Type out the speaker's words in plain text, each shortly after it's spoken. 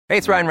Hey,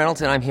 it's Ryan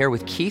Reynolds, and I'm here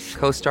with Keith,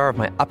 co-star of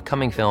my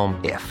upcoming film,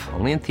 If,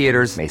 only in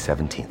theaters May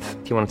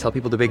 17th. Do you want to tell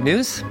people the big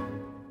news?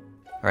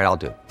 All right,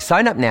 I'll do it.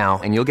 Sign up now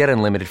and you'll get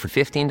unlimited for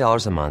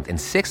 $15 a month and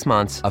 6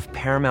 months of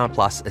Paramount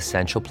Plus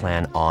Essential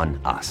Plan on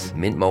us.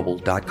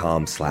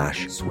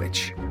 MintMobile.com/switch.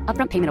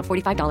 Upfront payment of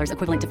 $45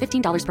 equivalent to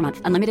 $15 per month.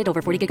 Unlimited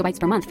over 40 gigabytes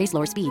per month. Face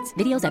lower speeds.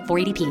 Videos at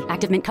 480p.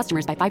 Active Mint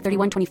customers by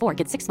 531.24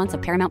 get 6 months of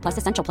Paramount Plus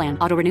Essential Plan.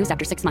 Auto renews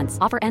after 6 months.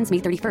 Offer ends May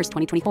 31st,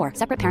 2024.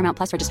 Separate Paramount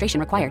Plus registration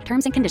required.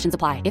 Terms and conditions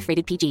apply if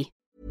rated PG.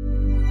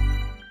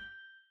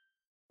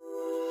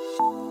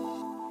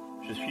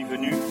 Je suis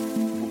venu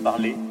vous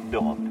parler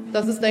d'Europe.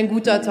 Das ist ein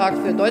guter Tag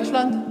für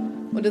Deutschland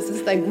und es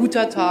ist ein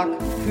guter Tag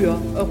für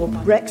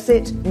Europa.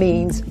 Brexit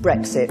means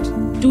Brexit.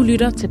 Du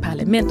lytter til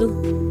Parlamentet,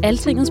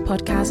 Altingets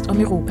podcast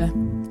om Europa.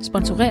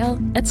 Sponsoreret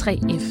af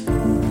 3F.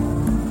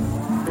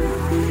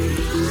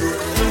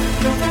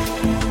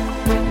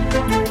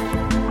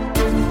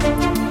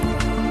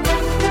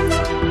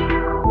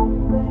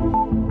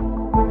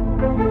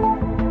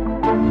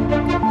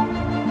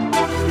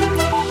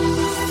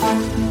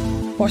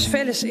 Vores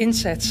fælles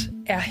indsats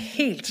er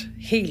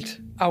helt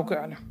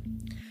afgørende.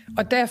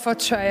 Og derfor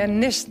tør jeg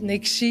næsten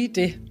ikke sige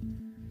det,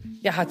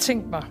 jeg har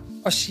tænkt mig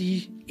at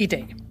sige i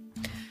dag.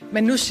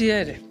 Men nu siger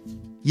jeg det.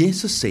 Ja,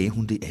 så sagde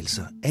hun det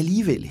altså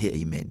alligevel her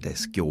i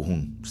mandags, gjorde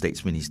hun,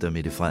 statsminister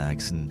Mette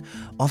Frederiksen.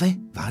 Og hvad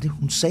var det,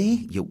 hun sagde?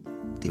 Jo,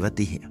 det var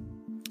det her.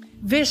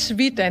 Hvis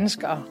vi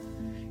danskere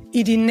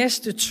i de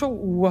næste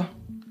 2 uger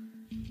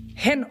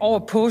hen over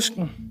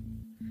påsken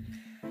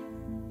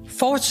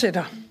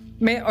fortsætter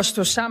med at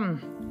stå sammen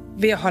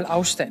ved at holde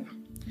afstand,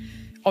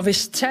 og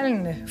hvis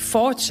tallene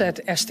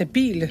fortsat er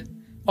stabile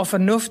og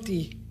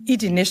fornuftige i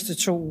de næste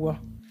 2 uger,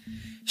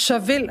 så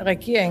vil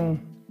regeringen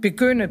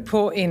begynde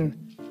på en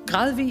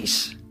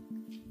gradvis,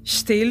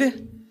 stille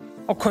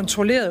og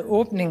kontrolleret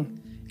åbning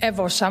af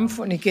vores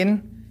samfund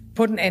igen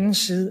på den anden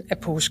side af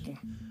påsken.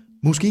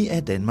 Måske er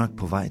Danmark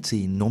på vej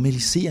til en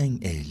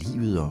normalisering af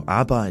livet og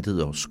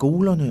arbejdet og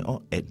skolerne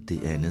og alt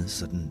det andet,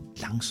 sådan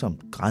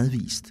langsomt,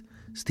 gradvist,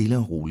 stille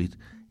og roligt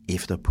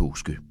efter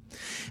påske.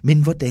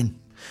 Men hvordan?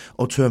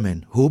 Og tør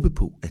man håbe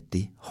på, at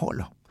det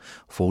holder?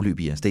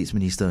 Foreløbig er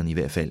statsministeren i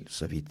hvert fald,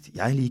 så vidt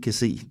jeg lige kan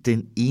se,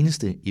 den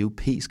eneste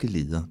europæiske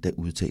leder, der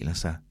udtaler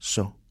sig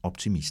så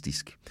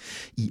optimistisk.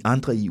 I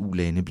andre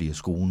EU-lande bliver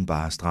skruen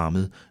bare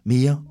strammet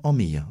mere og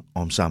mere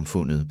om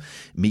samfundet.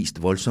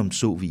 Mest voldsomt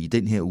så vi i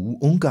den her uge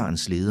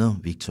Ungarns leder,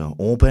 Viktor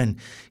Orbán,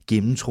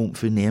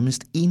 gennemtrumfe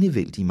nærmest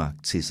enevældig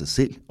magt til sig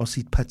selv og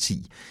sit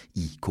parti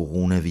i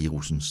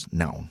coronavirusens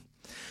navn.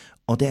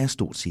 Og der er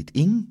stort set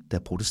ingen, der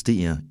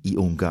protesterer i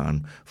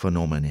Ungarn, for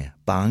når man er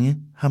bange,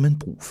 har man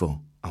brug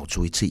for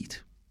autoritet.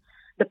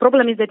 The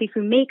problem is that if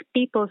we make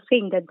people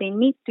think that they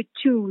need to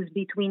choose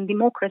between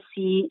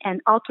democracy and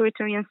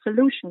authoritarian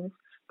solutions,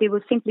 they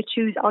will simply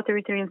choose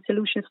authoritarian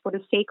solutions for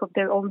the sake of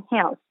their own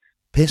health.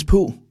 Pas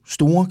på,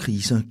 store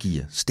kriser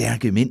giver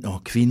stærke mænd og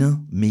kvinder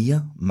mere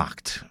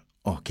magt.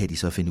 Og kan de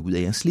så finde ud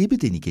af at slippe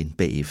den igen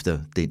bagefter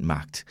den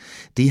magt?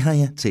 Det har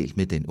jeg talt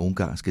med den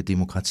ungarske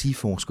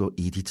demokratiforsker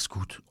Edith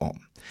Skut om.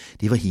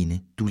 Det var hende,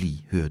 du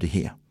lige hørte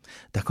her.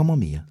 Der kommer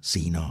mere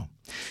senere.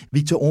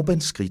 Viktor Orbáns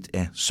skridt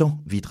er så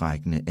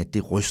vidtrækkende, at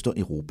det ryster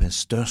Europas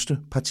største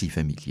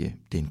partifamilie,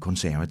 den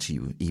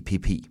konservative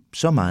EPP.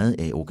 Så meget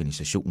af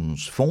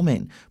organisationens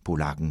formand,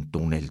 polakken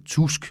Donald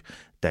Tusk,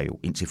 der jo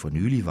indtil for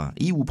nylig var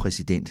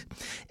EU-præsident,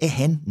 at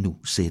han nu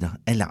sætter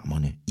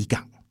alarmerne i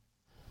gang.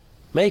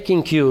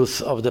 Making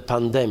use of the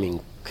pandemic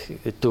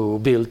to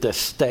build a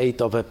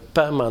state of a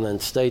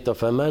permanent state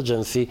of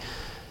emergency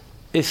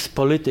is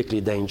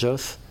politically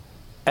dangerous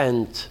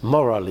and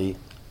morally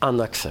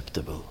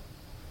unacceptable.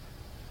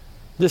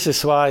 This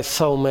is why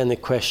so many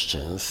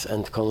questions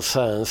and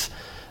concerns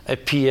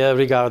appear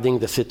regarding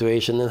the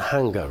situation in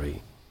Hungary.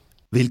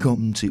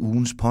 Velkommen til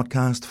ugens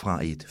podcast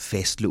fra et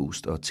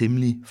fastlåst og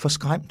temmelig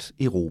forskræmt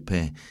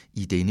Europa.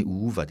 I denne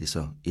uge var det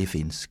så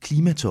FN's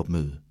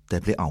klimatopmøde, der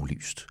blev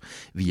aflyst.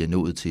 Vi er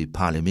nået til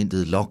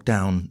parlamentet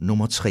lockdown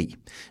nummer 3.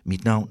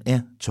 Mit navn er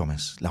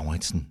Thomas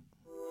Lauritsen.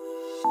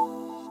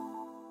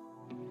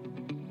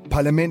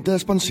 Parlamentet er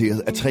sponsoreret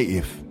af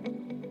 3F,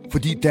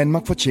 fordi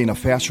Danmark fortjener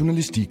fair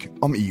journalistik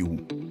om EU.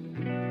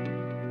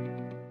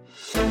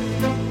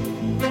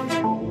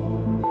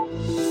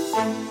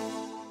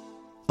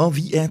 Og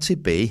vi er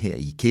tilbage her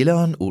i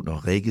kælderen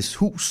under Rikkes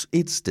hus,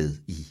 et sted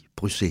i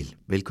Bruxelles.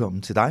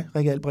 Velkommen til dig,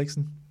 Rikke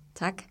Albrechtsen.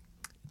 Tak.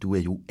 Du er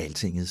jo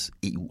Altingets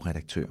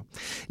EU-redaktør.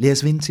 Lad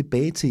os vende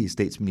tilbage til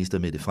statsminister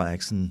Mette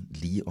Frederiksen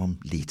lige om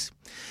lidt.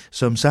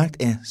 Som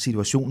sagt er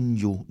situationen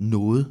jo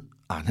noget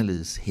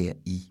anderledes her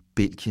i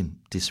Belgien,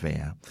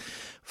 desværre.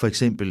 For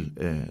eksempel,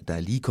 der er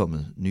lige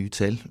kommet nye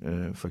tal.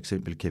 For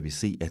eksempel kan vi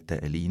se, at der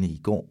alene i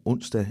går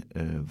onsdag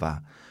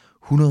var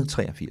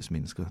 183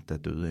 mennesker, der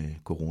døde af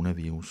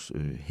coronavirus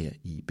her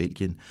i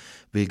Belgien,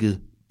 hvilket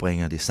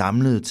bringer det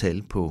samlede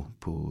tal på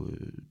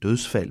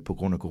dødsfald på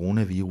grund af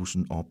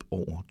coronavirusen op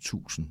over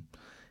 1000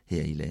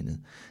 her i landet.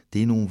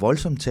 Det er nogle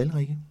voldsomme tal,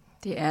 Rikke.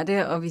 Det er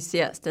det, og vi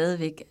ser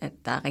stadigvæk, at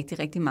der er rigtig,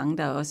 rigtig mange,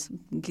 der også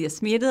bliver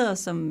smittet, og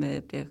som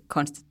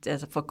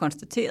får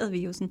konstateret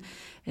virusen.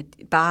 At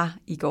bare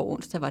i går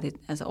onsdag var det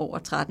altså over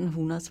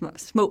 1300,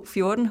 små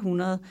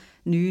 1400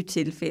 nye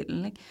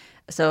tilfælde. Ikke?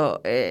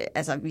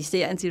 Så vi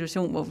ser en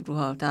situation,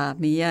 hvor der er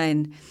mere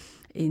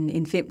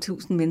end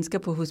 5.000 mennesker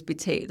på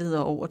hospitalet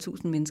og over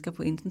 1.000 mennesker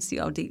på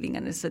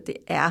intensivafdelingerne. Så det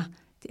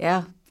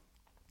er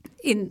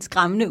en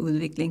skræmmende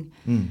udvikling.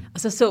 Og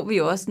så vi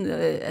jo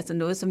også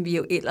noget, som vi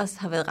jo ellers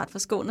har været ret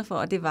forskånet for,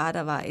 og det var, at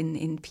der var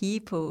en pige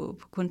på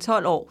kun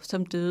 12 år,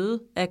 som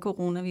døde af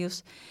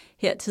coronavirus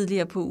her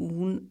tidligere på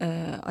ugen.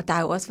 Og der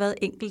har jo også været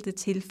enkelte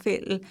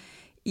tilfælde.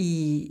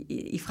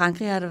 I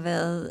Frankrig har der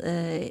været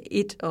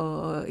et,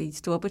 og i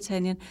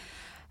Storbritannien.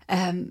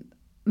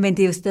 Men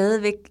det er jo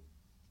stadigvæk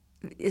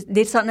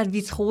lidt sådan, at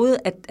vi troede,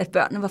 at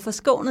børnene var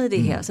forskånet i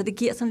det her, så det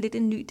giver sådan lidt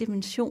en ny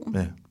dimension.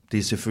 Ja. Det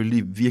er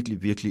selvfølgelig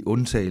virkelig, virkelig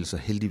undtagelser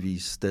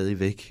heldigvis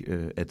stadigvæk,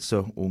 at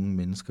så unge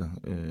mennesker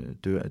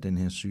dør af den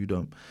her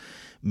sygdom.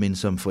 Men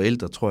som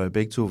forældre tror jeg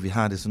begge to, vi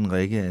har det sådan,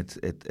 Rikke,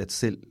 at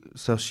selv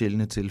så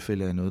sjældne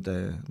tilfælde er noget,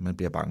 der man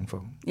bliver bange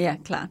for. Ja,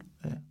 klart.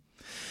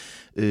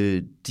 Ja.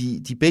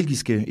 De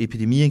belgiske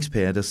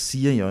epidemieksperter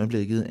siger i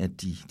øjeblikket,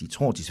 at de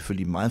tror, de er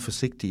selvfølgelig meget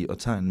forsigtige og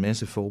tager en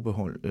masse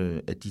forbehold,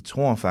 at de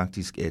tror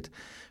faktisk, at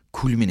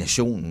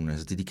kulminationen,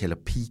 altså det de kalder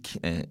peak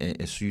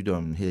af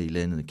sygdommen her i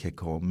landet, kan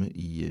komme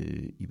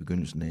i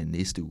begyndelsen af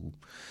næste uge.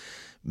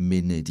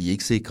 Men de er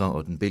ikke sikre,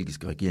 og den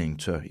belgiske regering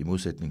tør i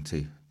modsætning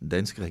til den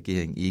danske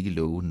regering ikke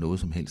love noget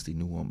som helst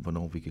endnu om,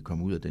 hvornår vi kan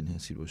komme ud af den her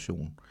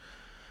situation.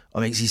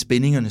 Og man kan sige, at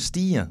spændingerne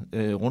stiger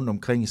rundt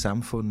omkring i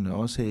samfundet,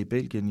 også her i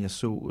Belgien. Jeg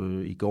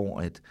så i går,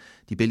 at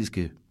de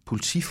belgiske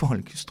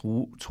politifolk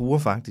truer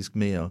faktisk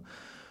med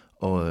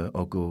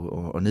at gå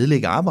og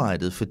nedlægge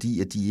arbejdet, fordi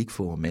at de ikke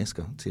får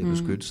masker til at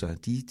beskytte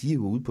sig. De er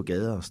jo ude på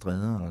gader og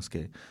stræder og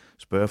skal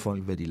spørge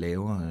folk, hvad de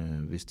laver.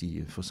 Hvis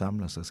de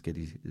forsamler sig, skal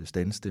de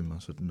standstemme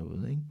og sådan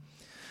noget, ikke?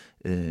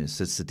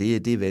 Så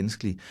det er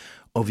vanskeligt.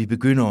 Og vi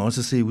begynder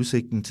også at se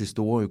udsigten til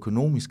store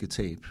økonomiske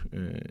tab.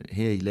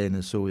 Her i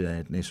landet så jeg,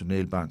 at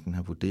Nationalbanken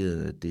har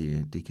vurderet, at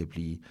det kan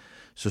blive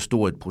så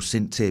stort et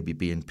procenttab i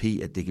BNP,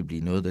 at det kan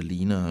blive noget, der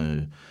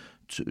ligner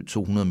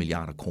 200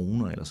 milliarder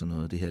kroner eller sådan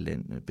noget, det her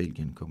land,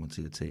 Belgien, kommer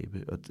til at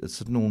tabe. Og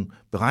sådan nogle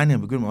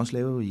beregninger begynder man også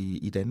at lave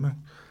i Danmark.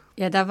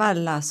 Ja, der var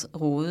Lars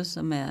Rode,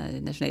 som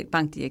er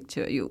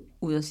nationalbankdirektør, jo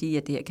ude at sige,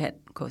 at det her kan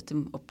koste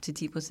dem op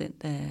til 10%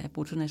 af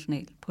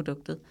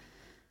bruttonationalproduktet.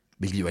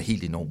 Hvilket jo er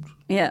helt enormt.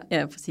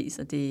 Ja, præcis.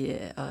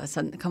 Og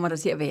sådan kommer der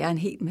til at være en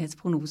hel masse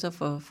prognoser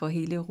for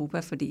hele Europa,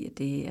 fordi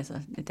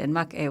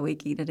Danmark er jo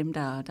ikke en af dem,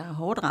 der er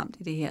hårdt ramt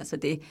i det her,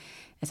 så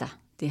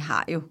det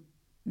har jo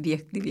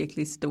virkelig,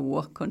 virkelig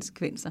store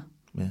konsekvenser.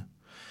 Ja.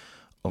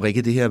 Og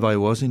Rikke, det her var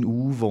jo også en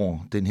uge,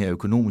 hvor den her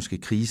økonomiske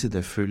krise,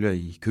 der følger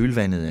i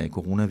kølvandet af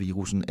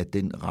coronavirusen, at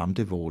den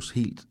ramte vores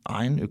helt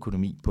egen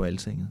økonomi på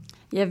Altinget.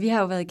 Ja, vi har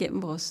jo været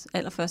igennem vores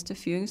allerførste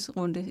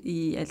fyringsrunde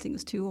i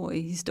Altingets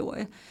 20-årige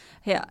historie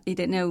her i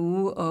den her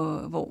uge,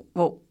 og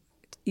hvor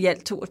i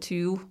alt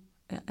 22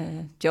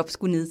 jobs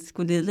skulle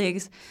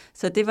nedlægges.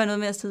 Så det var noget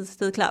med at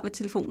sidde klar ved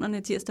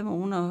telefonerne tirsdag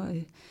morgen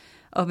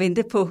og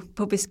vente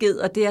på besked,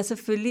 og det er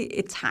selvfølgelig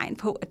et tegn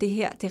på, at det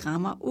her, det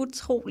rammer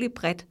utrolig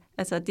bredt.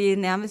 Altså,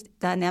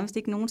 der er nærmest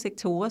ikke nogen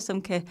sektorer,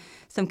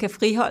 som kan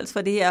friholdes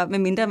for det her,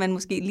 medmindre man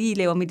måske lige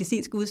laver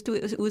medicinsk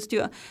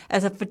udstyr.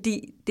 Altså,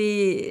 fordi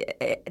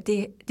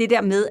det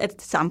der med,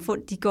 at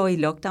samfund de går i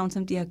lockdown,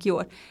 som de har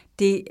gjort,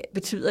 det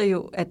betyder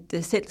jo, at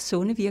selv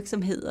sunde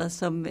virksomheder,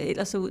 som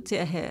ellers så ud til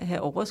at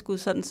have overskud,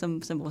 sådan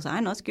som vores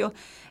egen også gjorde,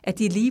 at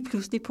de lige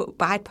pludselig på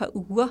bare et par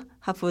uger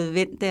har fået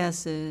vendt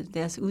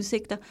deres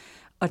udsigter.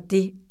 Og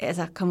det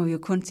kommer vi jo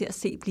kun til at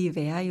se blive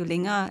værre, jo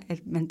længere at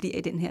man bliver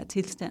i den her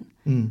tilstand.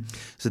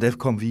 Så derfor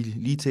kommer vi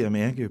lige til at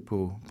mærke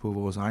på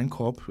vores egen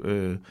krop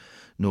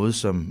noget,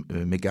 som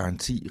med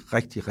garanti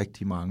rigtig,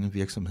 rigtig mange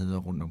virksomheder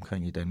rundt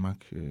omkring i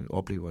Danmark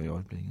oplever i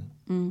øjeblikket.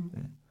 Ja.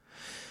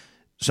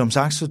 Som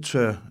sagt, så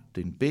tør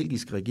den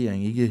belgiske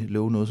regering ikke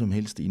love noget som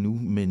helst endnu,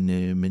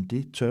 men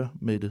det tør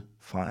Mette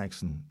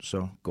Frederiksen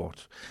så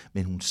godt.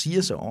 Men hun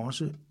siger så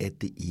også,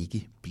 at det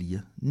ikke bliver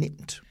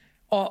nemt.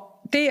 Og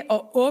det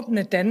at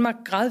åbne Danmark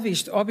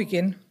gradvist op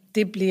igen,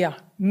 det bliver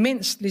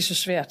mindst lige så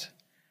svært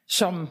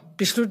som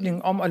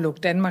beslutningen om at lukke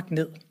Danmark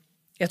ned.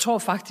 Jeg tror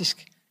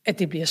faktisk, at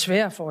det bliver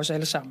sværere for os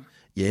alle sammen.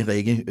 Ja,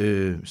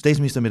 Rikke.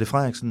 Statsminister Mette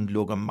Frederiksen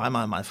lukker meget,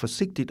 meget, meget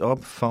forsigtigt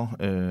op for,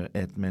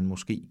 at man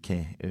måske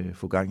kan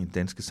få gang i det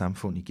danske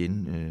samfund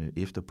igen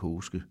efter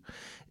påske.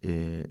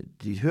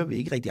 Det hører vi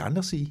ikke rigtig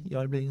andre sige i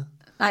øjeblikket.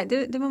 Nej,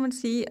 det må man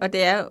sige, og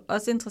det er jo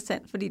også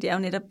interessant, fordi det er jo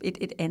netop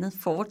et andet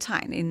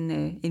foretegn,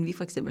 end vi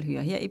for eksempel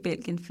hører her i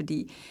Belgien,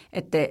 fordi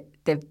at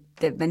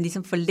da man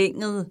ligesom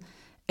forlængede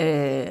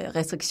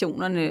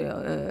restriktionerne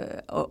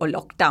og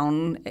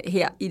lockdownen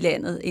her i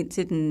landet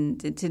indtil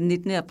den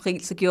 19.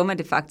 april, så gjorde man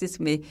det faktisk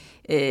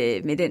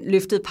med den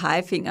løftede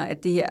pegefinger,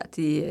 at det her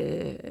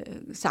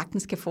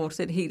sagtens kan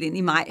fortsætte helt ind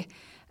i maj,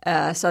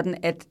 sådan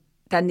at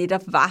der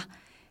netop var,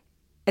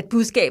 at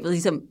budskabet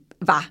ligesom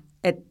var,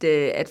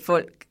 at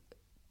folk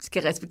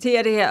skal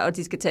respektere det her, og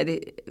de skal tage det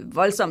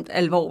voldsomt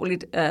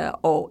alvorligt,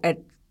 og at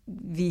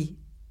vi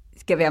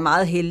skal være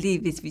meget heldige,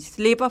 hvis vi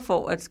slipper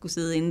for at skulle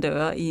sidde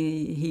indendøre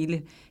i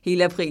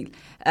hele april,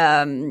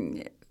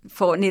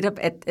 for netop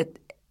at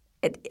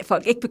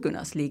folk ikke begynder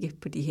at slikke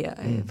på de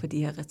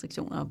her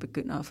restriktioner og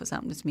begynder at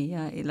forsamles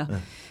mere, eller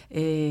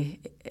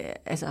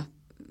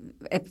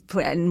at på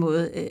en anden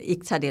måde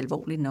ikke tager det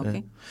alvorligt nok. Ja.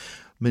 Ikke?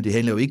 Men det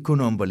handler jo ikke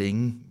kun om, hvor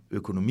længe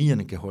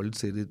økonomierne kan holde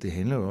til det. Det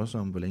handler jo også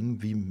om, hvor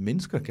længe vi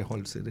mennesker kan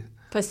holde til det.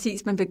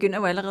 Præcis. Man begynder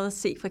jo allerede at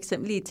se, for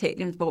eksempel i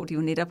Italien, hvor de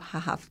jo netop har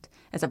haft,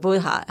 altså både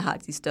har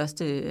de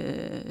største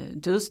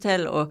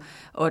dødstal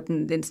og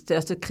den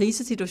største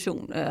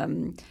krisesituation,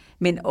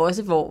 men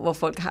også hvor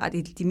folk har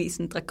de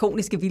mest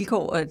drakoniske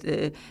vilkår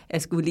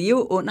at skulle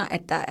leve under,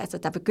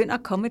 at der begynder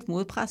at komme et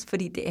modpres,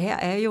 fordi det her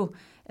er jo,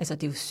 altså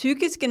det er jo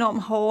psykisk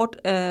enormt hårdt,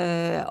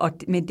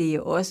 men det er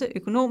jo også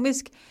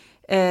økonomisk.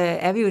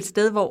 Er vi jo et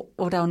sted,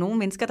 hvor der er jo nogle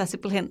mennesker, der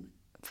simpelthen,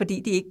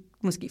 fordi de ikke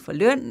måske får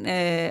løn,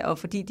 og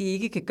fordi de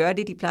ikke kan gøre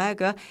det, de plejer at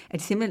gøre, at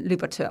de simpelthen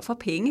løber tør for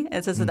penge.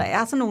 Altså, så der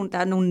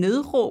er nogle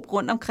nødråb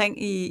rundt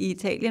omkring i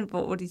Italien,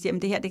 hvor de siger,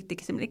 at det her, det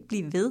kan simpelthen ikke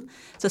blive ved.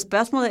 Så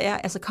spørgsmålet er,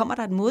 altså kommer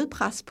der et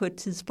modpres på et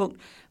tidspunkt,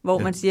 hvor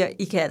man siger,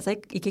 I kan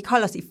ikke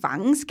holde os i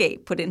fangenskab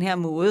på den her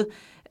måde,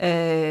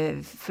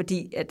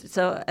 fordi at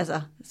så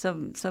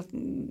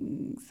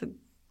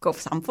går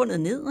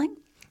samfundet ned, ikke?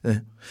 Ja.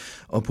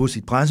 Og på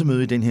sit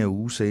pressemøde i den her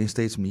uge sagde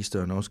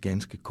statsministeren også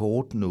ganske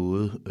kort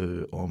noget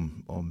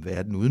om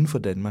verden uden for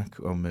Danmark,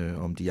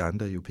 om de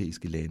andre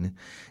europæiske lande.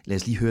 Lad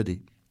os lige høre det.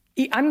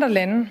 I andre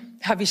lande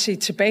har vi set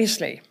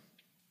tilbageslag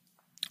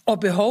og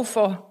behov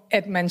for,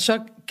 at man så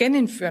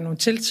genindfører nogle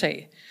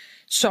tiltag,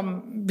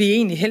 som vi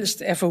egentlig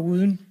helst er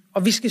foruden.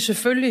 Og vi skal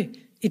selvfølgelig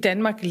i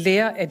Danmark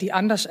lære af de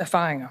andres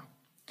erfaringer.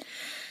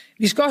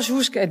 Vi skal også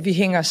huske, at vi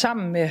hænger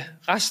sammen med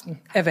resten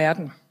af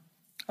verden.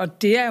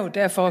 Og det er jo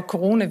derfor, at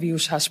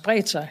coronavirus har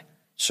spredt sig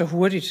så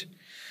hurtigt.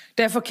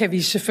 Derfor kan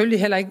vi selvfølgelig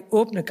heller ikke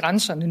åbne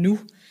grænserne nu.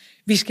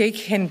 Vi skal ikke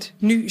hente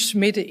ny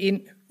smitte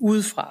ind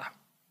udefra.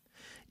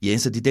 Ja,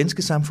 så det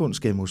danske samfund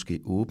skal måske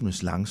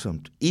åbnes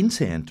langsomt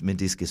internt, men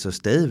det skal så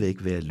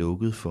stadigvæk være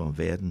lukket for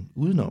verden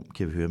udenom,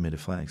 kan vi høre Mette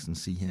Frederiksen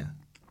sige her.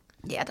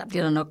 Ja, der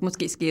bliver der nok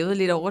måske skævet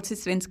lidt over til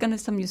svenskerne,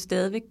 som jo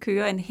stadigvæk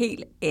kører en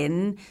helt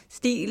anden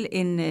stil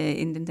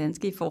end den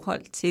danske i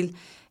forhold til,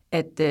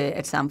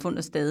 at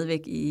samfundet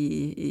stadigvæk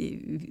i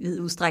vid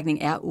udstrækning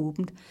er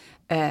åbent.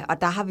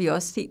 Og der har vi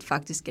også set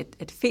faktisk,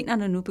 at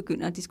finnerne nu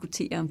begynder at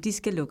diskutere, om de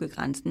skal lukke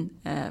grænsen,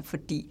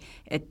 fordi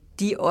at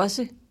de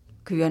også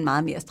kører en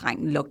meget mere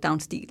streng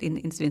lockdown-stil,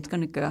 end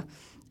svenskerne gør.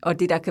 Og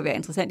det, der kan være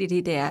interessant i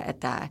det er,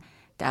 at der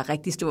er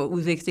rigtig stor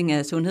udveksling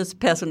af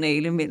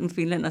sundhedspersonale mellem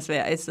Finland og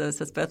Sverige.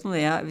 Så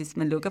spørgsmålet er, hvis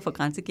man lukker for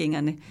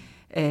grænsegængerne,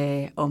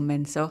 om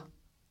man så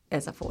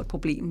får et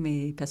problem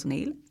med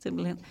personale,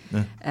 simpelthen.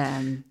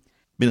 Ja.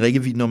 Men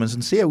Rikke, når man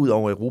sådan ser ud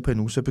over Europa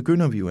nu, så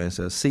begynder vi jo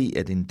altså at se,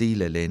 at en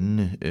del af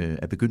landene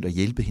er begyndt at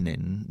hjælpe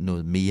hinanden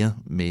noget mere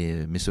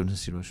med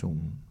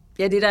sundhedssituationen.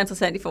 Ja, det der er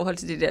interessant i forhold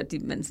til det der,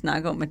 man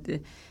snakker om,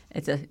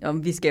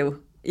 om vi skal jo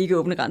ikke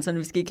åbne grænserne,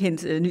 vi skal ikke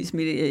hente ny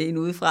smitte ind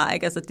udefra.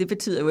 Ikke? Altså, det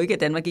betyder jo ikke, at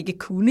Danmark ikke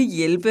kunne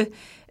hjælpe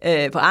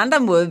på andre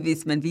måder,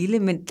 hvis man ville,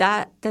 men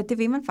det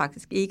vil man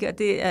faktisk ikke. Og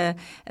det er,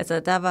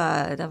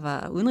 der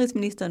var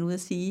udenrigsministeren ude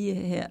at sige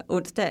her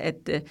onsdag,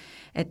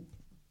 at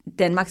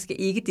Danmark skal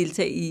ikke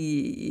deltage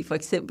i for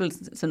eksempel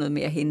sådan noget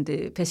med at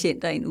hente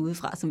patienter ind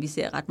udefra, som vi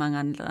ser ret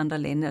mange andre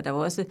lande. Og der er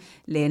også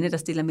lande, der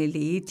stiller med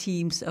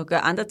lægeteams og gør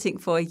andre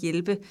ting for at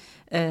hjælpe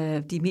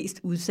de mest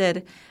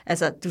udsatte.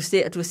 Altså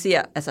du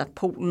ser altså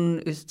Polen,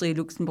 Østrig,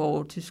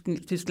 Luxembourg,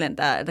 Tyskland,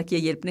 der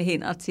giver hjælpende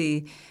hænder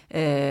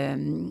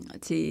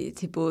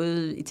til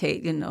både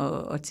Italien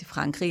og til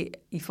Frankrig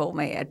i form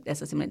af at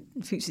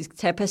simpelthen fysisk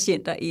tage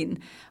patienter ind,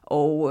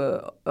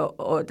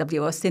 og der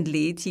bliver også sendt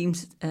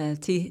lægeteams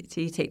til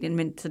Italien.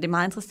 Men så det er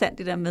meget interessant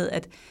det der med,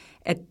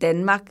 at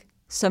Danmark,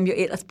 som jo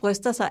ellers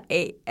bryster sig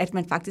af, at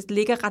man faktisk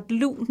ligger ret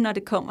lunt, når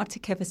det kommer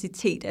til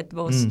kapacitet, at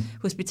vores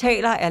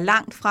hospitaler er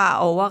langt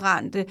fra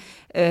overrendte,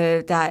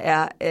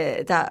 der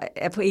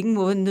er på ingen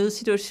måde en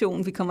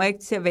nødsituation, vi kommer ikke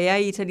til at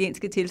være i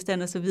italienske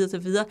tilstande osv.,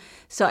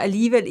 så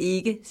alligevel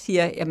ikke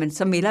siger, jamen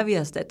så melder vi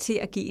os da til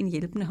at give en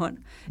hjælpende hånd.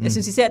 Jeg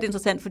synes især det er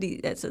interessant,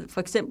 fordi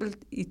for eksempel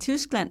i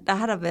Tyskland, der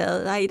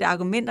er et af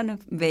argumenterne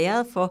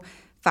været for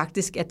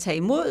faktisk at tage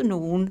imod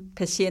nogle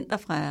patienter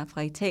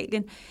fra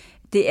Italien,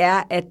 det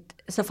er, at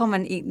så får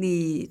man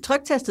egentlig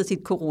tryktestet sit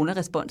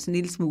coronarespons en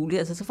lille smule.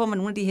 Altså, så får man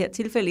nogle af de her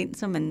tilfælde ind,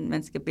 som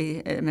man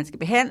skal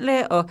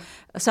behandle, og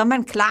så er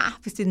man klar,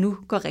 hvis det nu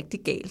går rigtig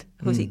galt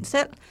hos en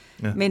selv.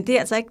 Ja. Men det er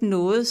altså ikke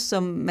noget,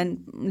 som man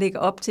lægger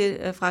op til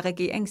fra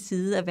regeringens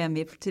side at være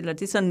med til. Og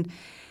det er sådan,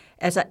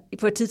 altså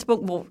på et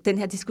tidspunkt, hvor den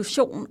her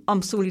diskussion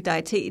om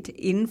solidaritet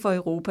inden for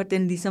Europa,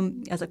 den ligesom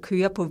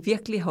kører på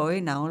virkelig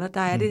høje nagler,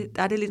 der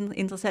er det lidt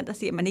interessant at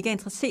se, at man ikke er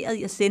interesseret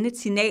i at sende et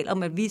signal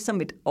om, at vi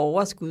som et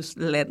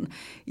overskudsland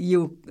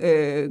jo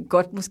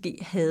godt måske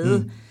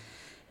havde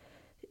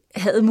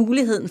havde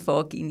muligheden for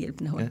at give en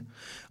hjælpende hånd. Ja.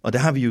 Og der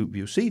har vi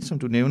jo set, som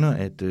du nævner,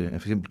 at for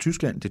eksempel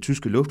Tyskland, det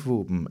tyske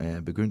luftvåben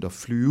er begyndt at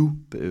flyve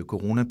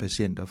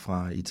coronapatienter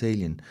fra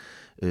Italien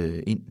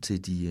ind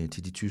til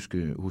de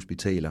tyske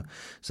hospitaler.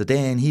 Så der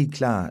er en helt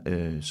klar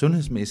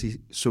sundhedsmæssig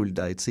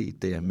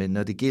solidaritet der, men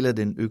når det gælder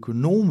den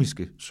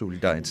økonomiske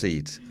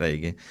solidaritet,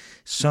 Rikke,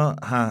 så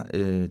har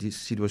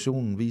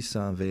situationen vist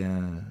sig at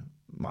være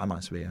meget,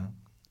 meget sværere.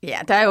 Ja,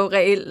 der er jo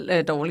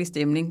reelt dårlig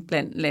stemning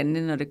blandt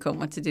landene, når det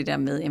kommer til det der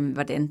med, jamen,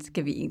 hvordan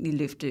skal vi egentlig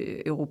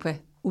løfte Europa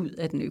ud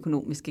af den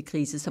økonomiske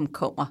krise, som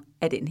kommer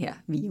af den her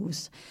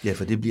virus. Ja,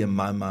 for det bliver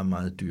meget, meget,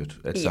 meget dyrt,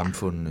 at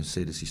samfundene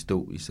sættes i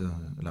stå i så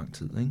lang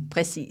tid, ikke?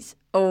 Præcis.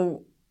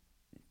 Og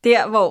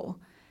der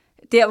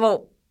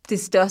hvor det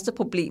største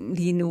problem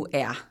lige nu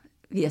er,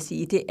 vil jeg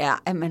sige, det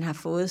er, at man har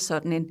fået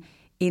sådan en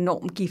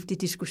enorm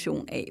giftig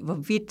diskussion af,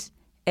 hvorvidt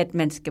at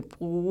man skal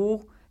bruge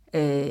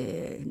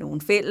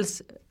nogle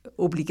fælles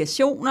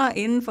obligationer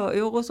inden for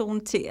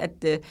eurozonen til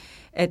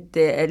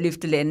at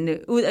løfte landene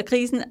ud af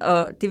krisen,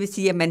 og det vil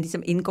sige, at man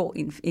ligesom indgår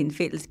en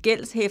fælles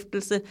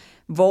gældshæftelse,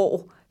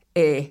 hvor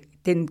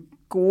den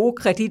gode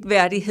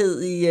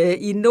kreditværdighed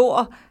i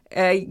nord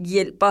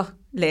hjælper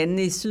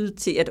landene i syd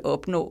til at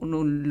opnå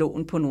nogle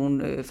lån på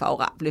nogle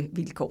favorable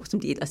vilkår, som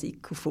de ellers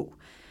ikke kunne få.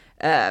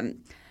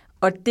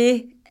 Og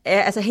det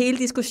er altså hele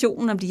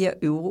diskussionen om de her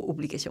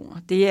euroobligationer.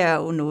 Det er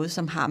jo noget,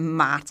 som har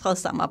martret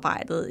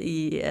samarbejdet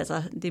i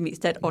det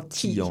meste af et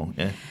årti. 10 år,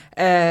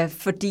 ja.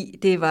 Fordi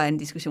det var en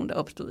diskussion, der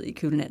opstod i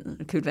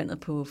kølvandet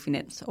på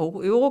finans-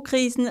 og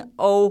eurokrisen,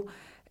 og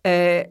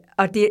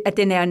at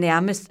den er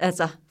nærmest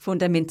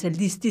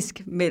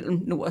fundamentalistisk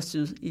mellem nord og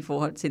syd i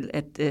forhold til,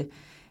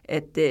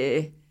 at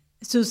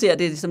syd ser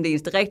det som det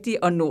eneste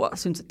rigtige, og nord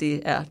synes, at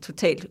det er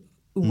totalt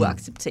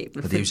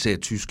uacceptabelt. Og det er jo især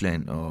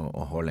Tyskland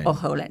og Holland, og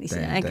Holland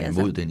især, der er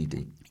imod den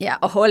idé. Ja,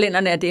 og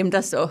hollænderne er dem,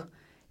 der så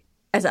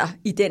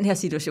i den her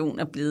situation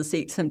er blevet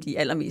set som de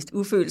allermest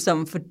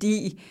ufølsomme,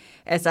 fordi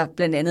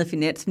blandt andet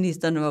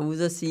finansministeren var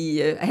ude og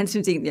sige, at han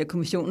synes egentlig, at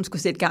kommissionen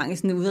skulle sætte gang i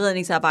sådan et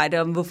udredningsarbejde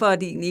om, hvorfor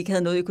de egentlig ikke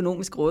havde noget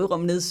økonomisk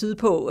råderum nede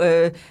sydpå,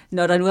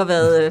 når der nu har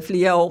været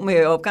flere år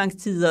med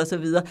opgangstider og så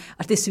videre.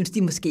 Og det synes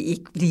de måske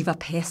ikke lige var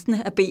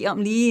passende at bede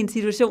om lige i en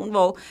situation,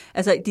 hvor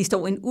de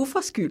står i en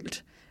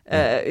uforskyldt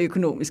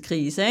økonomisk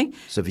krise, ikke?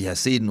 Så vi har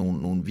set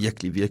nogle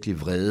virkelig,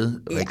 virkelig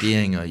vrede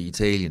regeringer i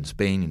Italien,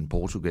 Spanien,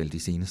 Portugal de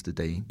seneste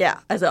dage. Ja,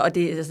 og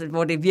det,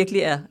 hvor det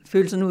virkelig er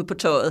følelsen ud på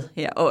tøjet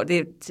her, og det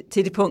er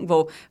til det punkt,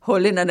 hvor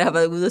hollænderne har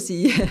været ude og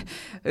sige,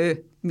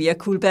 mere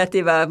culpa,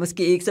 det var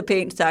måske ikke så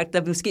pænt sagt,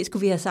 der måske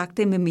skulle vi have sagt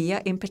det med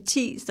mere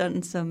empati,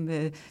 sådan som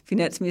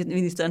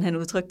finansministeren han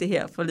udtrykte det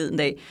her forleden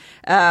dag.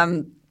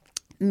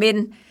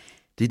 Men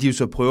det, de jo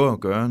så prøver at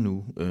gøre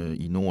nu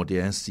i Nord, det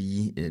er at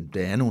sige, at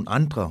der er nogle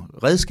andre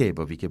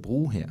redskaber, vi kan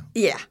bruge her.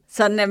 Ja,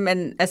 sådan at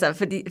man,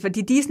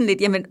 fordi de er sådan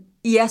lidt, jamen,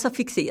 I er så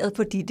fikseret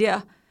på de der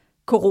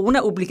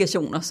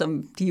corona-obligationer,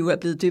 som de jo er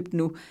blevet døbt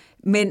nu,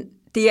 men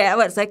det er jo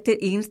altså ikke det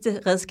eneste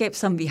redskab,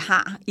 som vi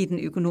har i den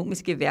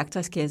økonomiske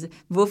værktøjskasse.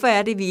 Hvorfor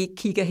er det, vi ikke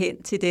kigger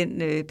hen til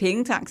den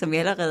pengetank, som vi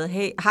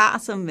allerede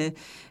har, som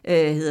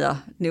hedder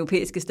den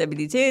europæiske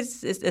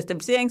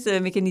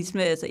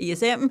stabiliseringsmekanisme, altså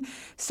ESM,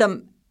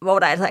 hvor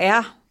der altså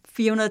er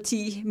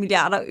 410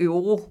 milliarder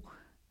euro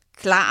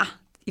klar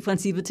i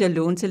princippet til at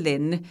låne til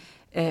landene.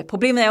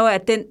 Problemet er jo,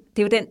 at det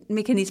er jo den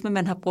mekanisme,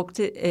 man har brugt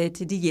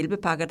til de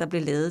hjælpepakker, der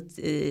blev lavet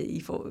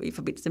i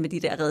forbindelse med de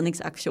der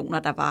redningsaktioner,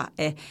 der var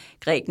af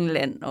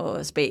Grækenland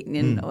og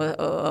Spanien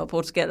og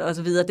Portugal og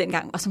så videre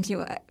dengang, og som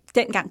jo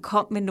dengang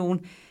kom med nogle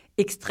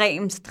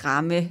ekstremt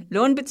stramme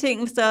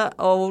lånebetingelser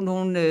og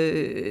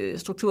nogle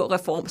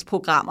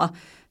strukturreformsprogrammer,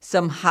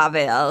 som har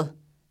været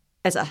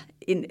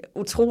en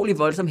utrolig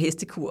voldsom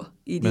hestekur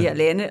i de her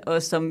lande,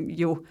 og som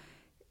jo,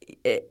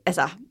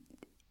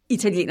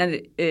 italienerne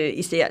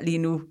især lige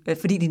nu,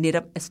 fordi de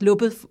netop er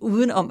sluppet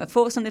uden om at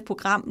få sådan et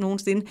program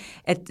nogensinde,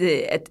 at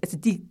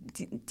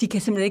de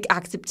kan simpelthen ikke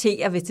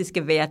acceptere, hvis det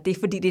skal være det,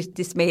 fordi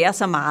det smager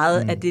så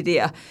meget af det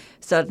der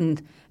sådan,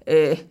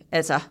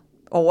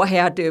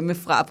 overherredømme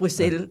fra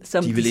Bruxelles. Ja,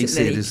 som de vil ikke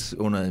sættes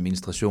under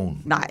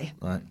administration. Nej.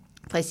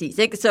 Præcis.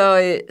 Ikke?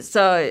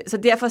 Så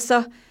derfor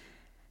så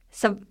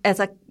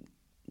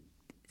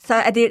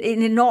er det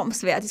en enormt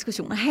svær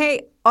diskussion at have,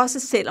 også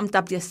selvom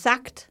der bliver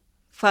sagt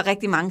fra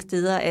rigtig mange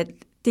steder, at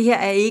det her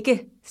er ikke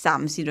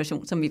samme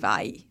situation, som vi var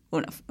i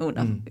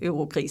under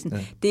eurokrisen.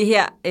 Ja. Det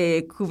her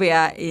kunne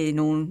være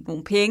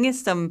nogle penge,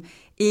 som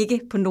ikke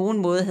på nogen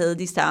måde havde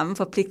de samme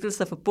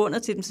forpligtelser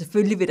forbundet til dem.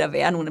 Selvfølgelig vil der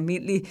være nogle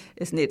almindelige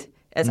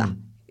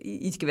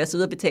I skal være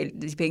søde og betale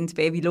de penge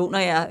tilbage, vi låner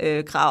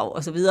jer krav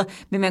og så videre,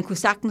 men man kunne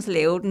sagtens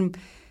lave dem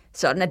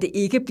sådan, at det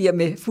ikke bliver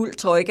med fuld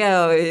trojka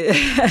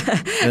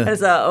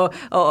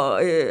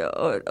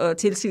og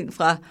tilsyn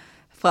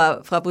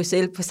fra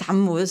Bruxelles på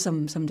samme måde,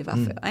 som det var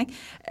før. Ikke?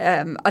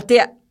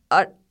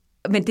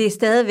 Men det er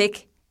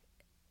stadigvæk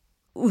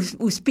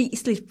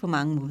uspiseligt på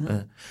mange måder. Ja.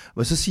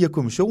 Og så siger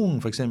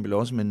kommissionen for eksempel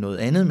også, men noget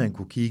andet, man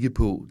kunne kigge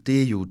på,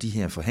 det er jo de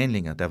her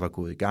forhandlinger, der var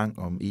gået i gang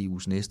om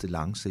EU's næste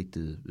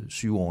langsigtede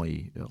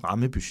 7-årige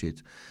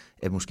rammebudget.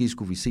 at måske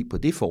skulle vi se på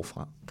det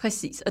forfra.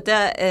 Præcis, og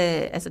der,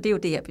 det er jo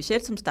det her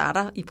budget, som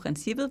starter i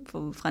princippet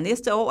fra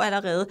næste år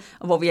allerede,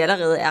 og hvor vi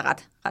allerede er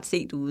ret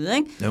sent ude.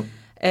 Ikke? Jo.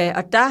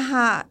 Og der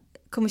har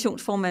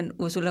kommissionsformand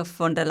Ursula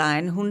von der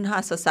Leyen, hun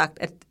har så sagt,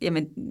 at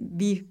jamen,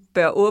 vi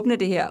bør åbne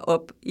det her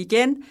op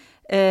igen,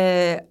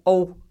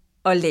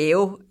 og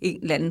lave en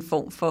eller anden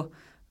form for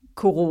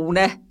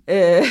corona-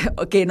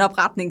 og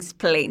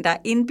genopretningsplan, der er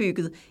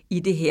indbygget i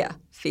det her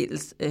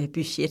fælles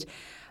budget.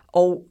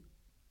 Og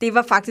det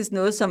var faktisk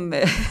noget,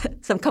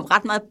 som kom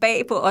ret meget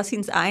bag på også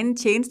hendes egen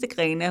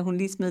tjenestegrene, at hun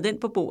lige smed den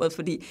på bordet,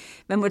 fordi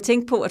man må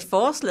tænke på, at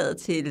forslaget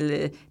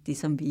til det,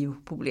 som vi jo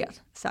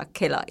populært sagt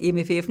kalder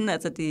MFF'en,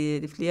 altså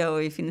det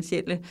flereårige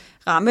finansielle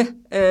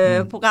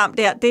rammeprogram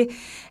der,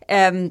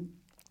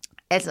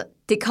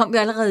 det kom jo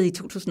allerede i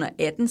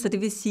 2018, så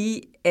det vil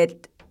sige,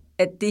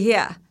 at det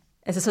her,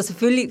 altså så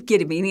selvfølgelig giver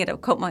det mening, at der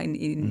kommer en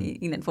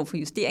eller anden form for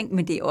justering,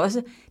 men det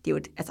er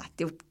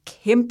jo et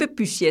kæmpe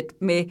budget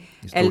med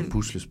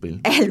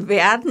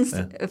alverdens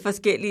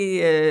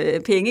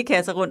forskellige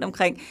pengekasser rundt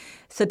omkring.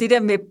 Så det der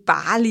med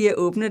bare lige at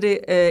åbne det,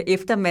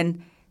 efter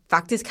man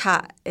faktisk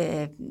har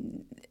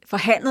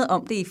forhandlet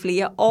om det i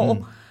flere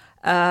år,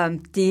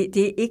 det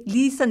er ikke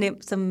lige så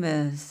nemt,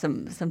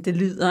 som det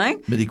lyder. Ikke?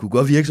 Men det kunne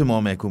godt virke som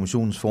om, at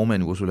kommissionens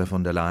formand Ursula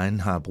von der Leyen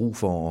har brug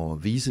for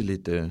at vise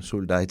lidt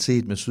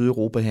solidaritet med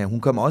Sydeuropa her. Hun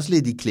kom også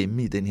lidt i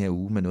klemme i den her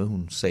uge med noget,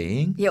 hun sagde.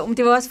 Ikke? Jo, men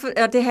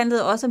det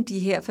handlede også om de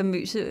her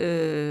famøse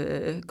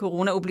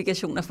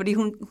corona-obligationer, fordi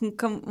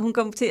hun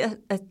kom til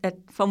at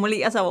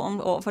formulere sig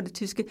over for det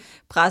tyske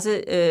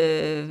presse,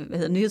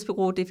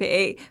 nyhedsbureau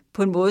DPA,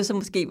 på en måde, som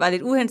måske var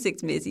lidt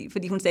uhensigtsmæssig,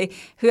 fordi hun sagde,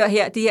 hør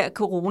her, de her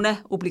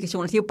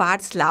corona-obligationer, det er jo bare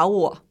et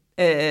slagord.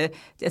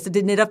 Det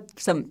er netop,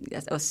 som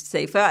jeg også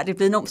sagde før, det er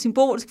blevet enormt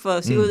symbolsk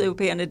for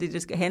sydeuropæerne,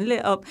 det skal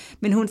handle om,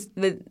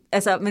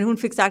 men hun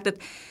fik sagt, at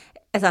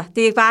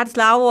det er bare et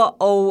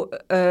slagord,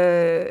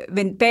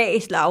 men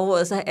bag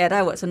slagordet, så er der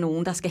jo altså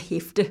nogen, der skal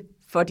hæfte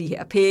for de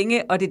her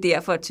penge, og det er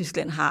derfor, at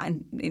Tyskland har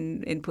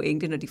en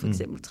pointe, når de for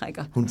eksempel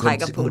trækker på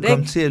det. Hun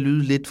kom til at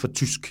lyde lidt for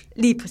tysk.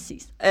 Lige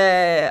præcis.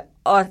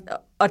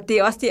 Og det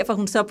er også derfor,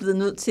 hun så er blevet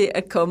nødt til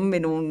at komme med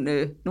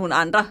nogle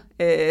andre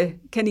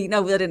kaniner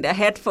ud af den der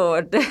hat,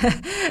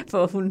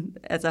 for hun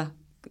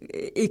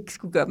ikke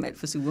skulle gøre dem alt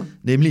for sure.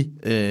 Nemlig,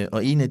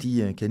 og en af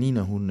de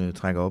kaniner, hun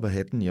trækker op af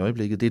hatten i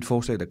øjeblikket, det er et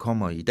forslag, der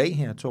kommer i dag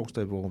her,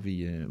 torsdag,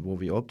 hvor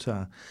vi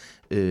optager.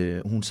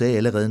 Hun sagde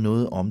allerede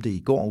noget om det i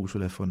går,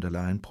 Ursula von der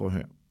Leyen. Prøv at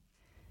høre.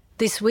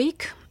 This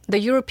week,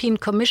 the European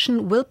Commission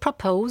will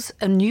propose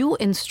a new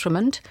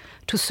instrument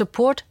to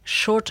support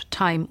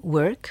short-time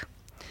work.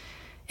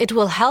 It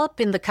will help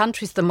in the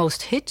countries the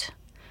most hit,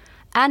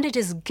 and it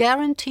is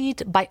guaranteed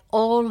by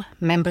all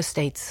member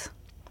states.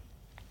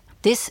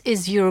 This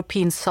is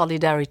European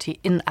solidarity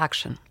in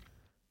action.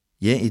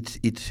 Ja,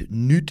 et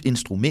nyt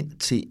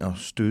instrument til at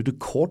støtte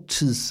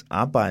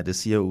korttidsarbejde,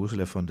 siger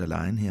Ursula von der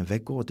Leyen her. Hvad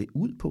går det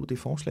ud på, det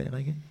forslag,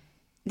 Rikke?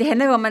 Det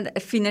handler jo om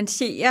at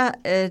finansiere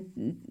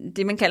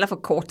det, man kalder for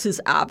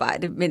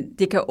korttidsarbejde, men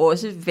det kan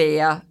også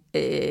være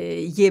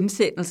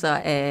hjemsendelser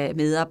af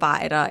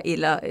medarbejdere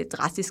eller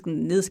drastisk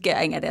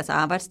nedskæring af deres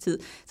arbejdstid.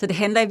 Så det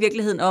handler i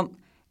virkeligheden om,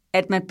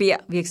 at man beder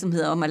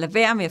virksomheder om at lade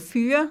være med at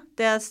fyre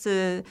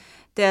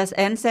deres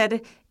ansatte,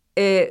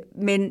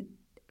 men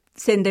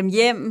sende dem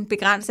hjem,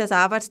 begrænse deres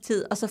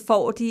arbejdstid, og så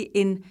får de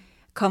en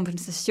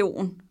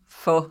kompensation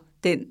for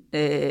den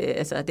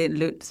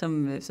løn,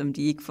 som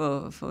de ikke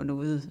får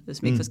noget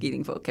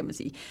smækforskilling for, kan man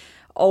sige.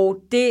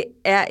 Og det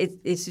er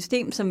et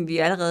system, som vi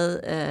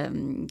allerede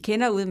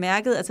kender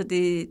udmærket. Altså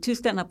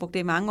Tyskland har brugt det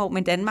i mange år,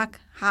 men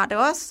Danmark har det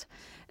også.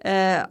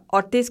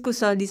 Og det skulle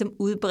så ligesom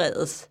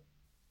udbredes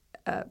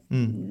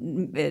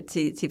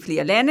til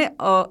flere lande,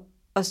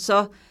 og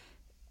så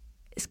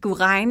skulle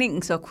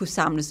regningen så kunne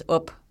samles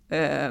op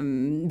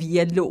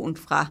via lån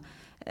fra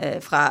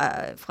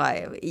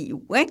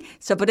EU. Ikke?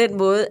 Så på den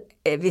måde,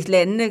 hvis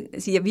landene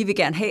siger, at vi vil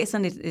gerne have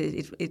sådan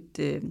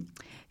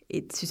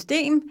et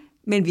system,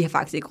 men vi har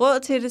faktisk ikke råd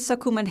til det, så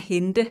kunne man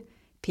hente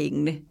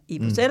pengene i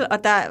Bruxelles,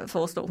 og der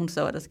foreslår hun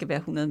så, at der skal være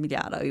 100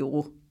 milliarder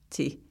euro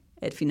til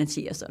at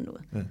finansiere sådan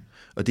noget. Ja.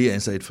 Og det er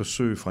altså et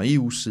forsøg fra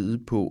EU's side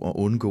på at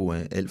undgå,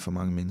 at alt for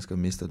mange mennesker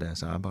mister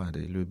deres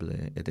arbejde i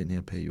løbet af den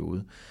her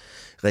periode.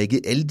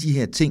 Rikke, alle de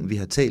her ting, vi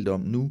har talt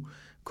om nu,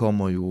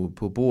 kommer jo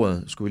på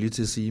bordet, skulle jeg lige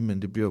til at sige,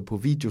 men det bliver jo på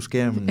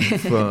videoskærmen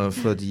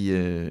for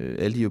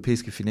alle de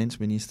europæiske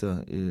finansminister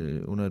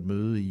under et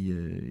møde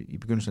i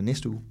begyndelsen af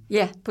næste uge.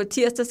 Ja, på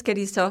tirsdag skal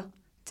de så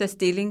tage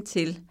stilling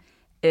til,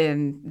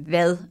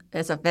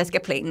 hvad skal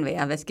planen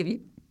være? Hvad skal vi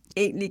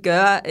egentlig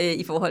gøre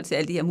i forhold til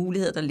alle de her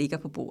muligheder, der ligger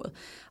på bordet?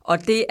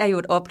 Og det er jo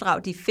et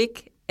opdrag, de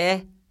fik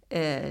af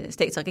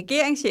stats- og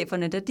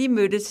regeringscheferne, da de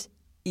mødtes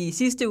i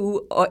sidste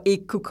uge og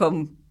ikke kunne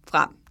komme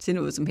frem til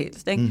noget som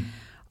helst. Ikke?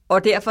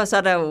 Og derfor så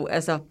er der jo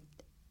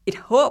et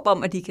håb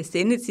om, at de kan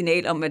sende et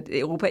signal om, at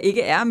Europa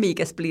ikke er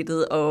mega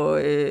splittet og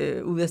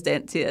ude af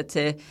stand til at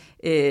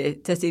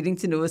tage stilling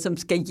til noget, som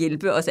skal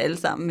hjælpe os alle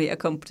sammen med at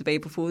komme tilbage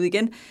på fod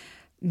igen.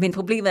 Men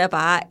problemet er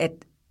bare,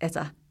 at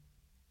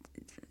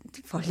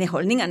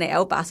holdningerne er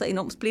jo bare så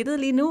enormt splittet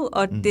lige nu,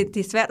 og det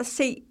er svært at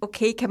se,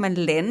 okay, kan man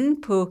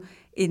lande på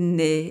en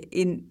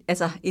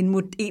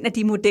af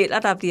de modeller,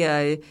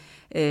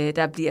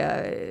 der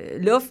bliver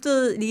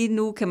luftet lige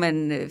nu, kan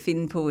man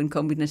finde på en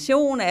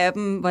kombination af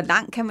dem, hvor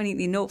langt kan man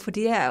egentlig nå, for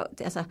det her,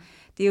 altså,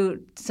 det er jo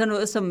sådan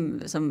noget,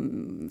 som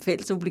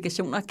fælles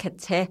obligationer kan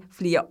tage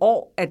flere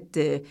år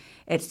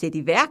at sætte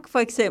i værk, for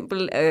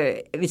eksempel.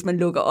 Hvis man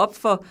lukker op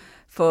for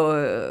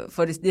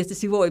det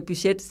næste 7-årige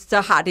budget,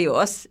 så har det jo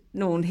også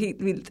nogle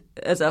helt vildt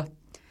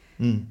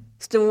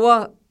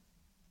store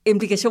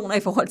implikationer i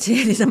forhold til,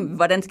 ligesom,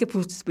 hvordan skal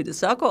puslespillet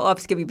så gå op?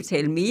 Skal vi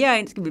betale mere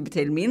ind? Skal vi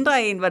betale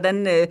mindre ind?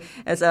 Hvordan,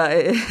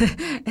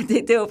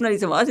 det åbner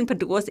ligesom også en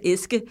Pandoras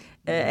æske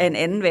af en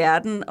anden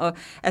verden. Og,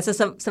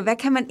 altså, så hvad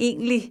kan man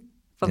egentlig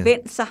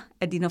forvente sig,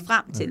 at de når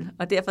frem til?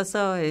 Og derfor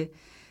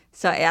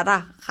så er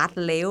der ret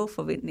lave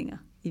forventninger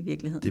i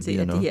virkeligheden til,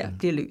 at det her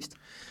bliver løst.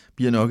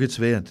 Bliver nok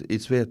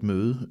et svært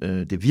møde.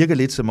 Det virker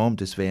lidt som om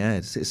desværre,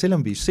 at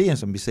selvom vi ser,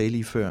 som vi sagde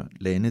lige før,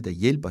 lande, der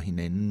hjælper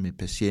hinanden med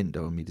patienter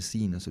og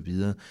medicin og så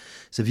videre,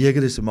 så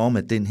virker det som om,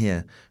 at den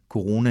her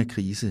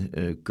coronakrise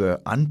gør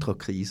andre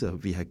kriser,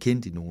 vi har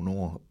kendt i nogle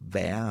år,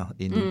 værre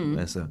endnu.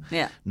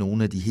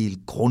 Nogle af de helt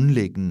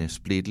grundlæggende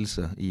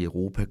splittelser i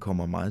Europa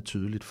kommer meget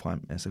tydeligt frem.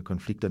 Altså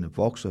konflikterne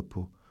vokser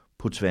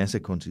på tværs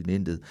af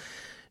kontinentet.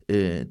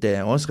 Der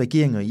er også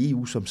regeringer i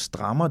EU, som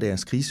strammer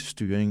deres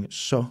krisestyring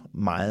så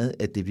meget,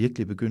 at det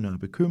virkelig begynder at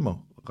bekymre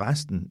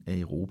resten af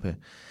Europa,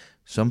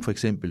 som for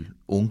eksempel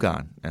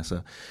Ungarn. Altså,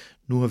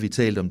 nu har vi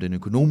talt om den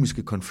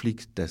økonomiske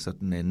konflikt, der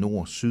sådan er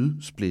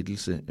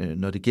nord-syd-splittelse.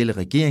 Når det gælder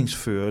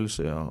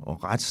regeringsførelse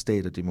og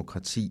retsstat og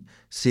demokrati,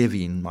 ser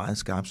vi en meget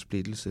skarp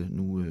splittelse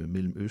nu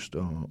mellem øst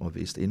og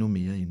vest, endnu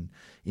mere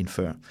end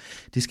før.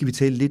 Det skal vi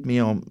tale lidt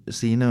mere om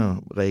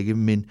senere, Rikke,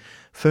 men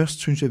først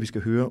synes jeg, vi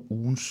skal høre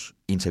ugens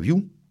interview,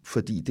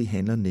 fordi det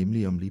handler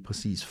nemlig om lige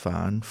præcis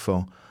faren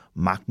for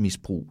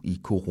magtmisbrug i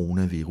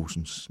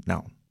coronavirusens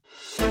navn.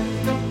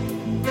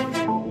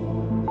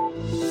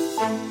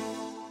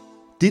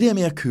 Det der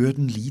med at køre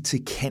den lige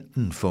til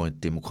kanten for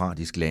et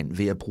demokratisk land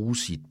ved at bruge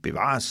sit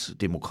bevares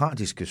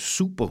demokratiske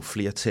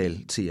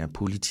superflertal til at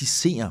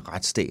politisere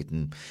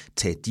retsstaten,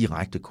 tage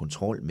direkte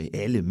kontrol med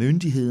alle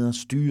myndigheder,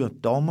 styre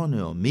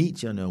dommerne og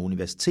medierne og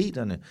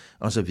universiteterne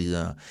osv.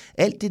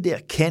 Alt det der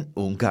kan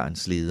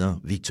Ungarns leder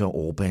Viktor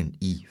Orbán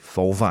i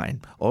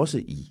forvejen, også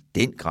i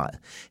den grad.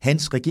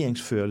 Hans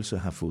regeringsførelse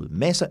har fået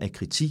masser af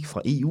kritik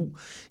fra EU,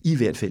 i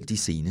hvert fald de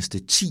seneste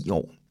 10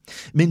 år.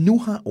 Men nu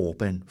har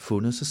Orbán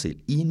fundet sig selv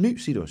i en ny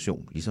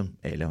situation, ligesom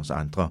alle os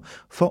andre,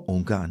 for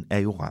Ungarn er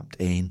jo ramt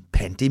af en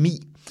pandemi.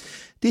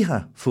 Det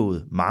har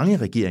fået mange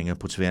regeringer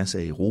på tværs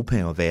af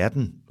Europa og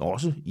verden,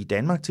 også i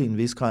Danmark til en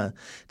vis grad,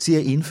 til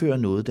at indføre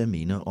noget, der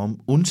minder om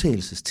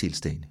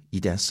undtagelsestilstande i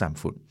deres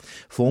samfund.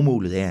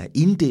 Formålet er at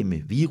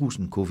inddæmme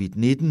virusen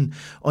covid-19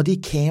 og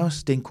det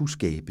kaos, den kunne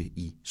skabe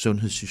i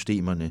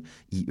sundhedssystemerne,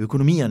 i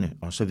økonomierne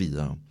osv.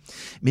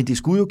 Men det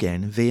skulle jo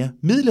gerne være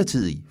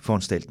midlertidige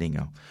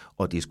foranstaltninger,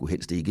 og det skulle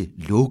helst ikke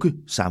lukke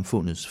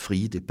samfundets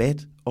frie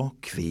debat og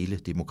kvæle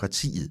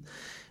demokratiet.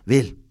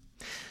 Vel,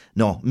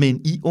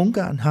 men i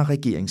Ungarn har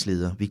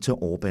regeringsleder Viktor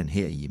Orbán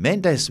her i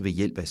mandags ved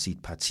hjælp af sit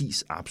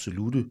partis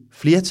absolute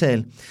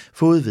flertal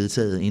fået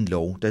vedtaget en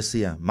lov, der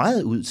ser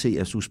meget ud til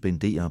at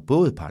suspendere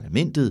både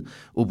parlamentet,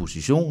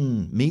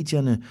 oppositionen,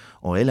 medierne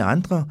og alle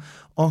andre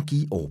og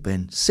give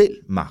Orbán selv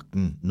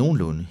magten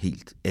nogenlunde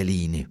helt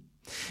alene.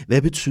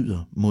 Hvad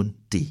betyder mon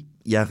det?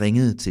 Jeg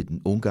ringede til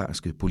den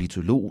ungarske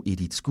politolog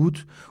Edith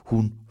Skut.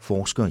 Hun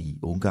forsker i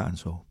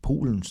Ungarns og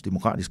Polens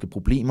demokratiske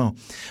problemer.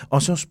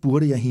 Og så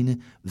spurgte jeg hende,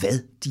 hvad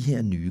de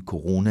her nye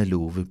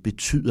coronalove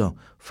betyder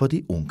for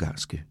det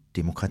ungarske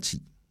demokrati.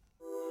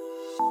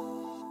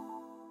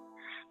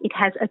 It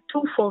has a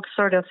twofold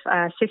sort of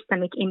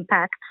systemic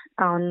impact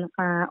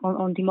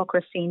on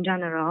democracy in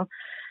general,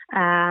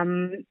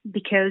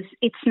 because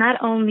it's not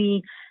only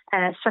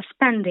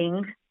suspending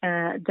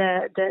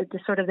the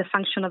sort of the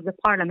function of the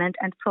parliament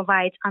and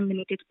provides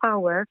unlimited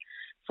power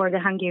for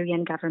the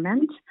Hungarian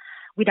government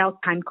without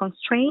time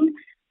constraint,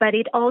 but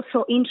it also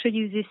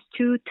introduces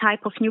two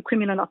types of new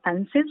criminal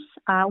offenses.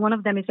 One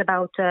of them is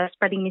about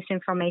spreading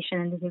misinformation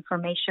and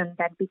disinformation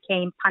that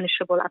became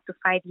punishable up to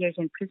 5 years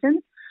in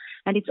prison.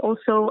 And it's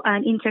also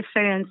an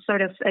interference,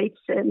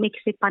 it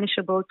makes it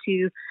punishable to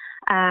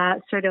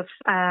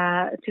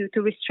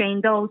to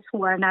restrain those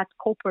who are not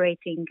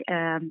cooperating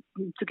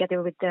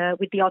together with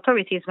the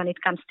authorities when it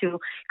comes to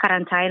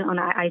quarantine or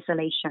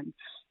isolation.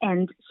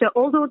 And so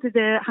although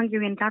the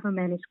Hungarian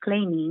government is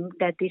claiming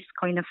that this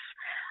kind of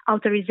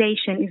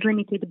authorization is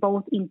limited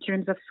both in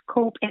terms of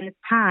scope and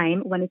time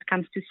when it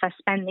comes to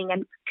suspending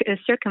and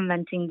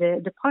circumventing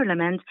the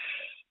parliament,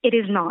 it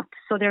is not.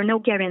 So there are no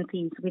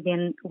guarantees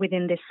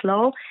within this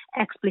law,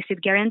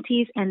 explicit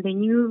guarantees, and the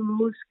new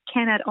rules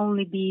can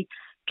only be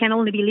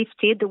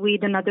lifted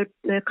with another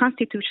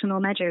constitutional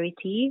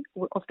majority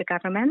of the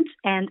government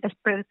and a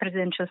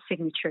presidential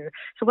signature.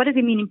 So what does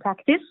it mean in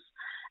practice?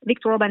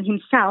 Viktor Orbán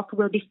himself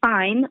will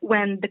define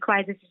when the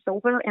crisis is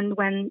over and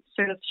when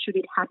should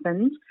it happen.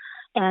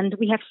 And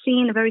we have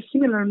seen very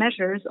similar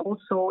measures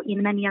also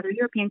in many other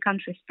European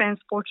countries, France,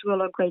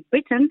 Portugal, or Great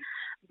Britain.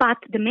 But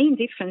the main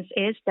difference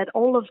is that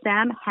all of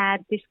them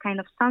had this kind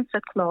of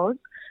sunset clause,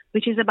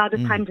 which is about the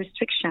time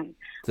restriction,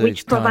 so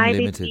which provided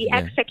limited, the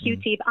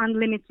executive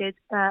unlimited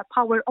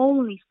power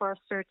only for a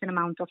certain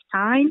amount of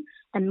time,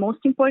 and most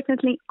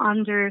importantly,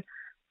 under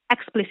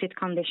explicit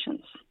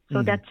conditions.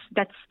 So that's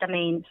the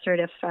main sort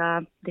of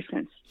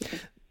difference.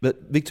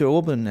 But Viktor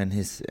Orban and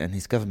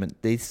his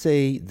government, they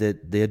say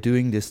that they are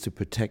doing this to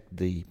protect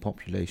the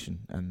population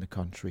and the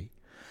country.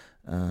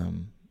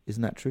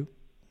 Isn't that true?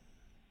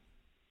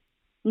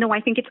 No,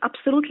 I think it's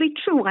absolutely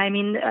true. I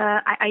mean,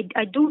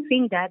 I do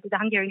think that the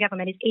Hungarian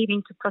government is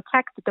aiming to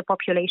protect the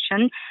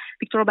population.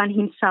 Viktor Orban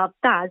himself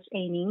does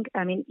aiming.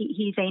 I mean,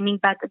 he's aiming.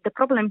 But the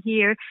problem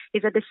here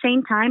is at the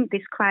same time,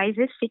 this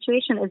crisis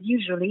situation, as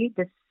usually,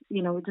 this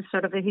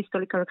sort of a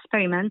historical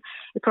experiment,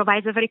 it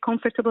provides a very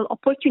comfortable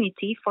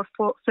opportunity for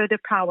further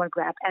power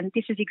grab. And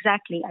this is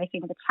exactly, I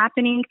think, what's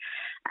happening.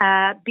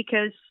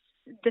 Because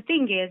the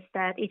thing is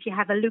that if you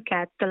have a look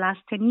at the last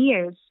 10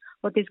 years,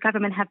 what this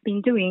government has been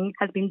doing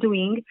in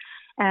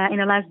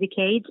the last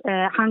decade,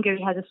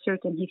 Hungary has a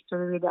certain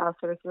history with the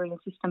authoritarian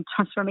system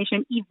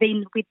transformation,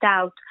 even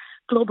without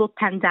global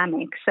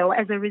pandemic. So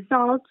as a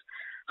result,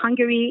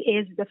 Hungary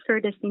is the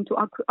furthest into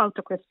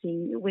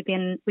autocracy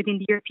within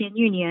the European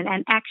Union,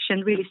 and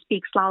action really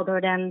speaks louder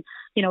than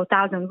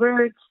 1,000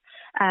 words.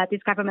 This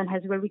government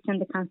has rewritten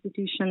the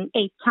constitution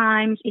 8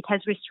 times. It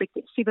has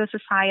restricted civil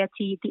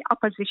society, the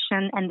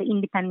opposition, and the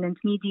independent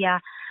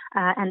media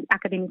and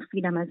academic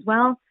freedom as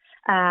well.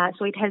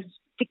 So it has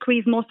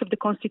decreased most of the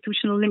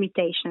constitutional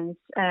limitations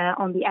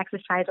on the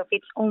exercise of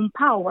its own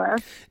power.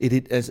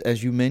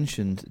 As you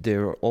mentioned,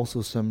 there are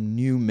also some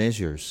new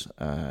measures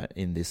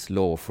in this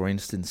law. For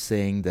instance,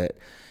 saying that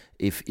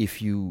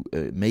if you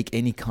make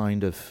any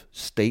kind of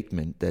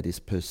statement that is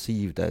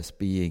perceived as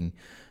being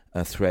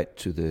a threat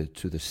to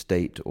the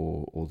state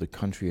or the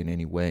country in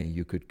any way,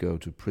 you could go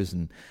to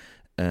prison.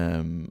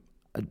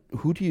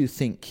 Who do you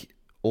think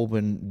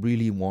Orban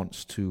really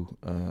wants to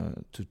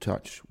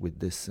touch with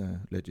this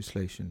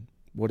legislation?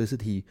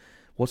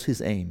 What's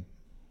his aim?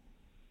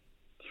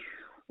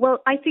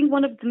 Well, I think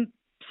one of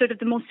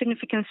the most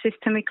significant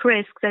systemic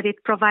risks that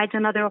it provides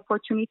another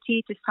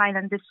opportunity to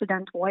silence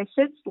dissident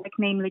voices, like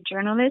namely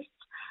journalists.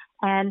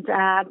 And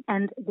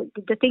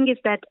the thing is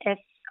that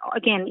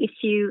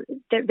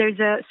there's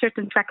a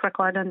certain track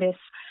record on this.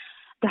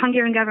 The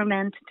Hungarian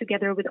government,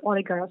 together with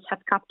oligarchs, have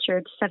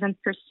captured 7%,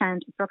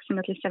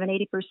 approximately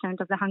 7-80%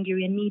 of the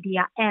Hungarian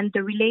media, and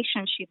the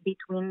relationship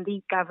between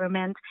the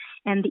government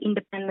and the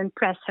independent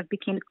press have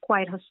become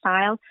quite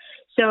hostile.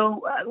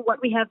 So what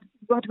we have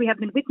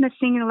been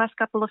witnessing in the last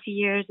couple of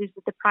years is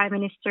that the Prime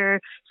Minister,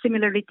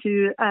 similarly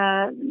to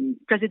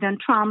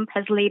President Trump,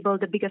 has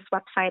labeled the biggest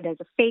website as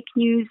a fake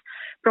news.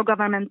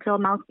 Pro-governmental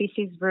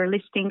mouthpieces were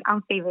listing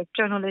unfavored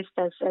journalists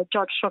as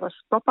George Soros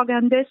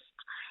propagandists.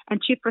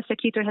 And Chief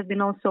Prosecutor has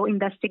been also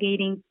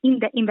investigating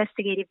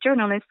investigative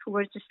journalists who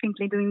were just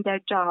simply doing their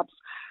jobs.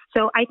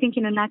 So I think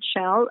in a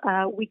nutshell,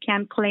 we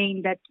can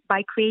claim that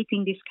by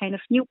creating this kind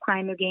of new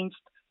crime against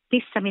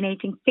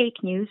disseminating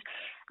fake news,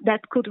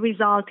 that could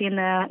result in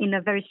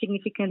a very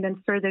significant and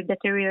further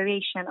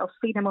deterioration of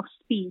freedom of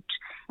speech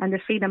and the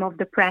freedom of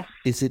the press.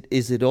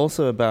 Is it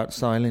also about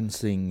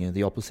silencing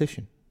the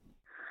opposition?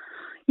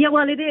 Yeah,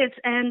 well, it is.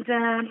 And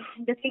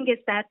the thing is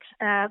that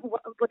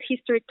what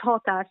history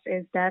taught us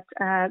is that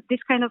this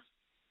kind of,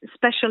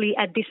 especially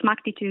at this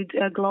magnitude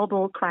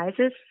global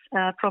crisis,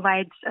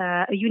 provides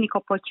a unique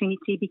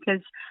opportunity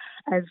because,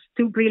 as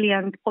 2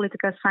 brilliant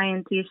political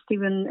scientists,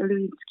 Steven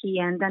Lewitsky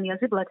and Daniel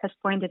Ziblatt, has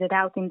pointed it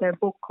out in their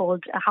book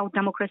called How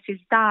Democracies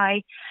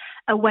Die,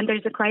 when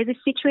there's a crisis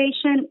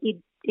situation,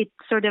 it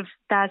sort of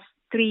does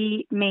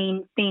 3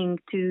 main things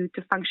to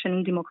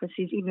functioning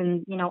democracies,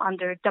 even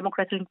under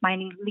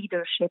democratic-minded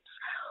leaderships.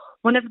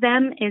 One of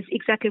them is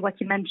exactly what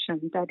you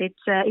mentioned, that it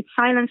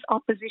silences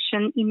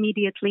opposition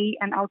immediately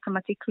and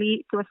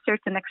automatically to a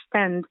certain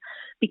extent,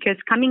 because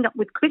coming up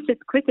with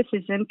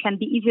criticism can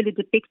be easily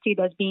depicted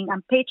as being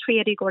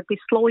unpatriotic or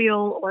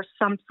disloyal or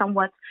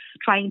somewhat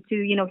trying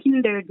to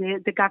hinder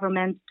the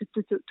government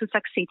to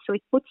succeed. So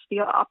it puts the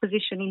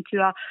opposition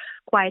into a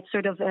quite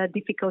sort of a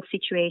difficult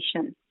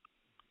situation.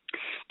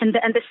 And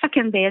the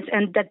second is,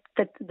 and that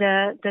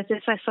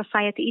the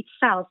society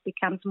itself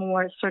becomes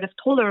more sort of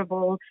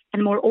tolerable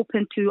and more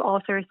open to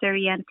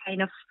authoritarian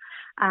kind of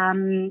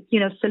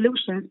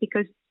solutions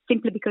because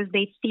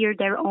they fear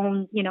their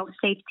own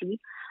safety,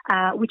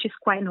 which is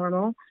quite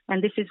normal.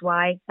 And this is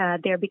why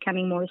they're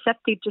becoming more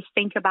receptive. Just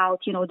think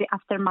about the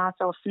aftermath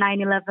of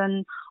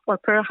 9/11 or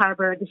Pearl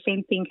Harbor. The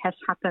same thing has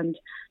happened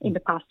in the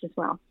past as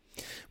well.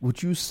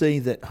 Would you say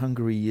that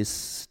Hungary is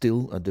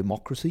still a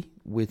democracy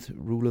with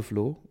rule of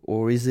law,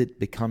 or is it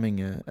becoming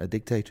a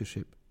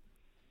dictatorship?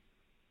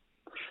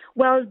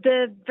 Well,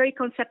 the very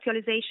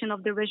conceptualization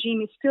of the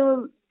regime is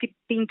still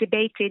being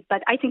debated,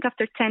 but I think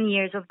after 10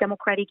 years of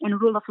democratic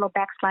and rule of law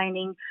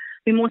backsliding,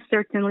 we most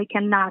certainly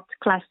cannot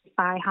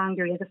classify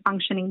Hungary as a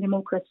functioning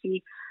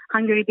democracy.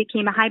 Hungary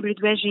became a hybrid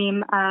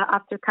regime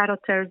after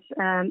Karatas,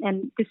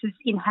 and this is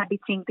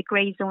inhabiting the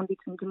gray zone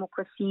between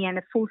democracy and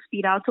a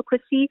full-speed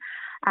autocracy.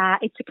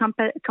 It's a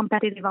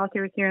competitive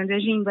authoritarian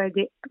regime where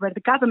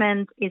the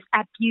government is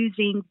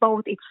abusing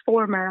both its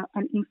formal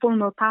and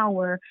informal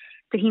power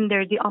to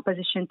hinder the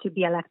opposition to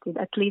be elected.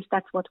 At least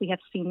that's what we have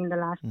seen in the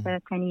last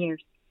 10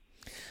 years.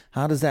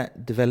 How does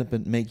that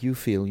development make you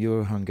feel?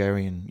 You're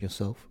Hungarian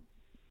yourself.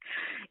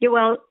 Yeah,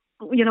 well,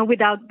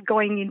 without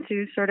going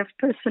into sort of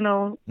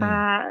personal,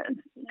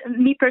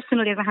 me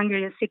personally as a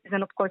Hungarian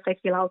citizen, of course, I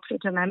feel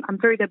outraged, and I'm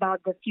worried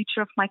about the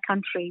future of my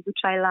country,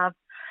 which I love.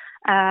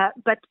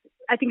 But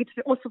I think it's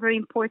also very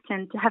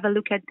important to have a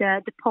look at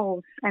the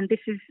polls, and this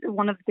is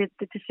one of the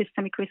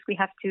systemic risks we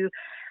have to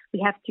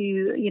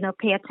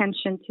pay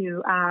attention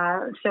to.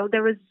 So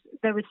there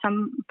was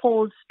some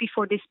polls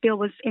before this bill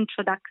was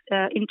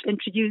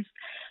introduced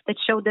that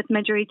showed that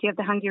majority of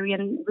the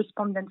Hungarian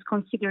respondents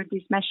considered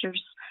these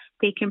measures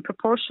taken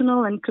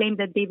proportional and claimed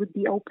that they would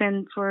be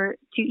open to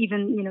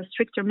even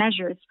stricter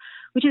measures,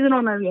 which is a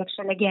normal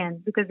reaction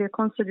again because they're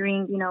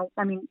considering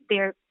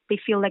they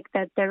feel like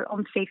that their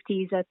own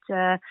safety is at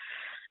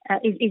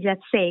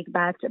stake.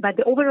 But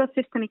the overall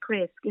systemic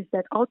risk is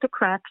that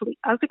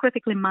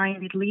autocratically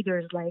minded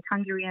leaders like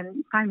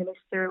Hungarian Prime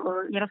Minister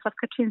or Jarosław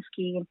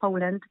Kaczynski in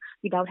Poland,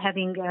 without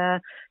having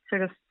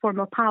sort of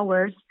formal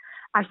powers,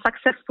 are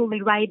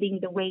successfully riding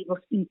the wave of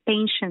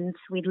impatience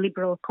with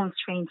liberal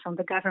constraints on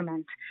the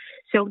government.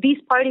 So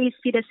these parties,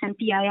 Fidesz and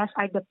PIS,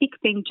 are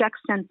depicting checks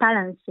and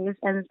balances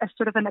as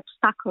sort of an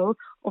obstacle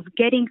of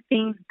getting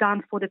things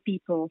done for the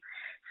people.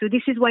 So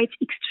this is why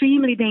it's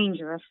extremely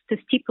dangerous to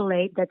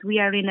stipulate that we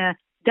are in a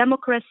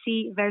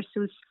democracy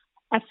versus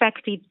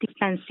effective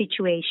defense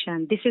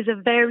situation. This is a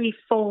very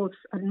false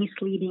and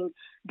misleading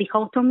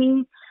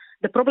dichotomy.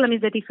 The problem is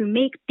that if we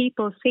make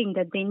people think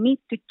that they need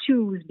to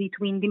choose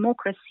between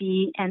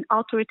democracy and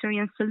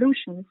authoritarian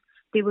solutions,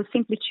 they will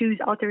simply choose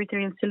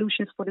authoritarian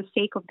solutions for the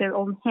sake of their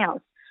own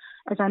health,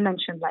 as I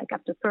mentioned, like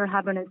after Pearl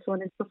Harbor and so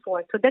on and so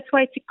forth. So that's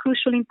why it's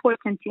crucially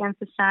important to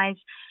emphasize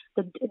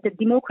that the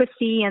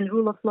democracy and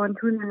rule of law and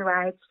human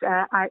rights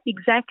are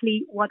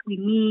exactly what we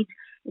need.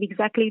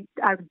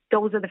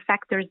 Those are the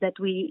factors that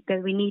we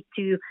need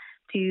to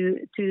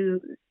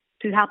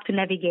help to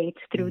navigate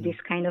through this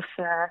kind of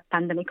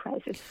pandemic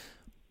crisis.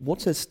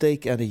 What's at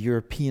stake at a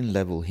European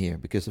level here?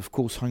 Because, of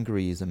course,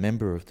 Hungary is a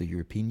member of the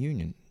European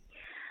Union.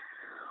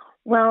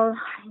 Well,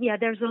 yeah,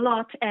 there's a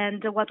lot.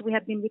 And what we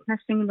have been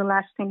witnessing in the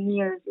last 10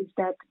 years is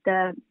that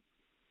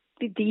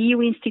the EU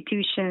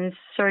institutions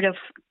sort of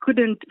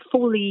couldn't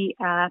fully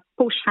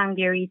push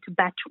Hungary to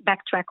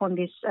backtrack on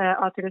this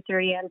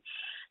authoritarian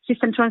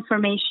system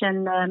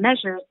transformation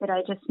measures that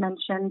I just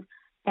mentioned.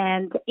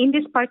 And in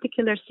this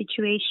particular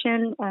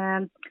situation,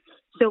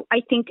 so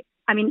I think,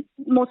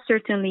 most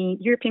certainly,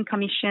 European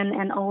Commission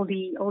and all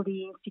the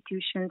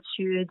institutions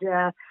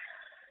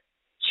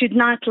should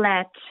not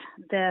let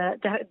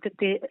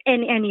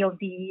any of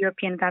the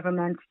European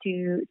governments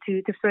to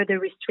further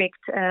restrict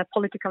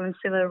political and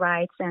civil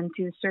rights and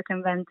to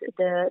circumvent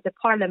the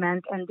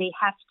parliament, and they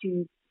have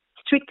to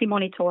strictly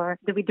monitor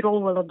the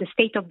withdrawal of the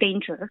state of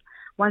danger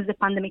once the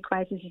pandemic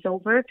crisis is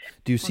over.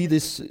 Do you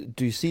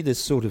see this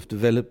sort of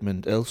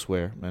development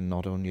elsewhere and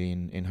not only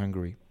in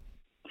Hungary?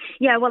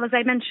 Yeah, well, as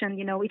I mentioned,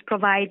 it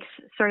provides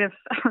sort of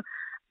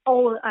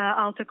all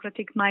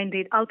autocratically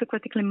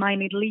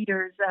minded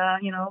leaders,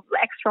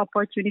 extra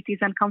opportunities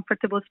and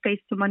comfortable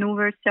space to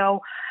maneuver.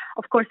 So,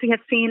 of course, we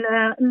have seen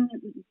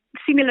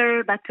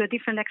similar, but to a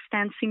different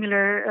extent,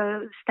 similar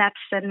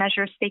steps and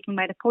measures taken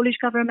by the Polish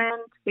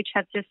government, which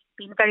have just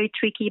been very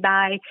tricky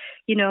by,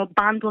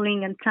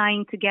 bundling and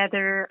tying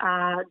together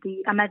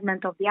the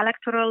amendment of the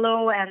electoral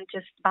law and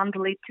just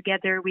bundle it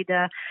together with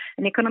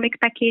an economic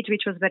package,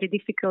 which was very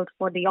difficult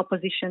for the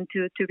opposition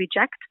to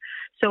reject.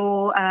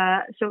 So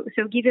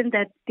given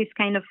that this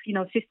kind of,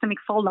 systemic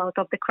fallout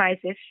of the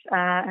crisis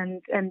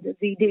and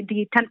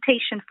the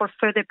temptation for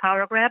further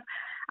power grab,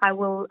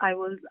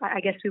 I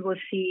guess we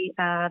will see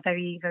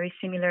very, very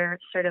similar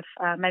sort of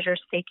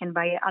measures taken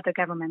by other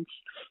governments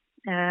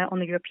on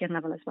the European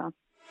level as well.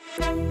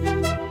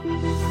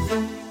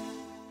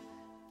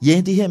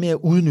 Ja, det her med at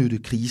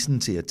udnytte krisen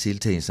til at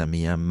tiltage sig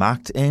mere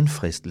magt er en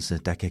fristelse,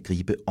 der kan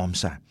gribe om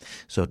sig.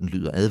 Sådan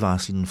lyder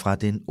advarslen fra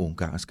den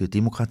ungarske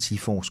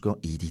demokratiforsker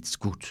Edith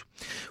Skut.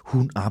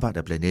 Hun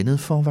arbejder blandt andet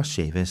for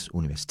Warszawas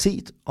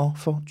Universitet og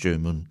for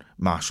German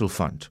Marshall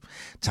Fund.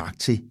 Tak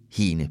til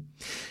hende.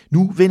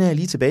 Nu vender jeg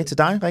lige tilbage til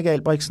dig, Rikke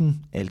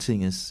Albrechtsen,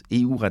 Altingets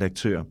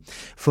EU-redaktør.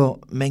 For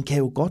man kan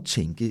jo godt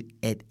tænke,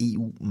 at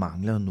EU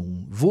mangler nogle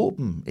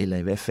våben, eller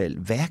i hvert fald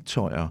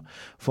værktøjer,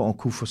 for at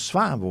kunne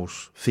forsvare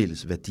vores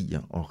fælles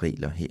værdier og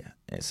regler her.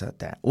 Altså,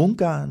 der er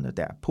Ungarn,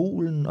 der er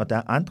Polen, og der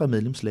er andre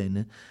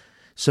medlemslande,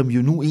 som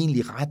jo nu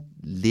egentlig ret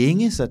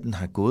længe sådan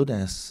har gået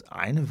deres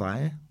egne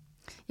veje.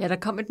 Ja, der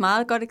kom et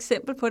meget godt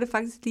eksempel på det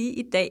faktisk lige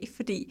i dag,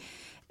 fordi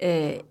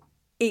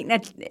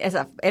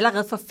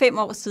allerede for 5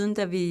 år siden,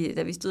 da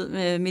vi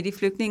stod midt i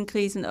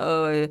flygtningekrisen,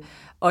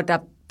 og der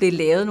blev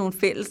lavet nogle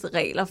fælles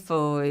regler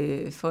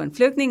for en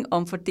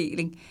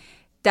flygtningeomfordeling,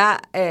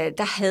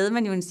 der havde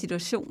man jo en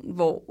situation,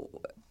 hvor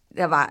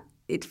der var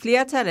et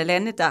flertal af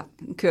lande, der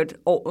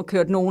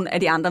kørte nogle af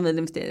de andre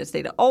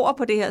medlemsstater over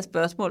på det her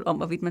spørgsmål om,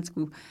 hvorvidt man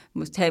skulle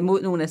tage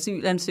imod nogle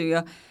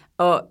asylansøgere.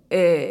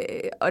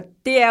 Og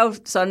det er jo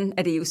sådan,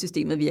 at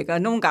EU-systemet virker.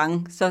 Nogle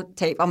gange så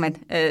taber man,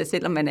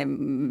 selvom man er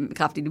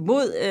kraftigt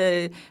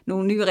imod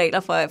nogle nye regler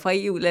fra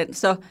EU-land,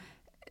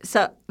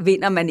 så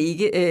vinder man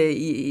ikke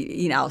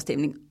i en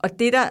afstemning. Og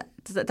det,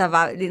 der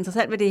var lidt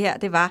interessant ved det her,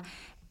 det var,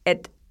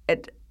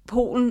 at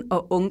Polen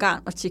og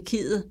Ungarn og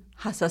Tjekkiet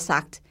har så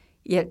sagt,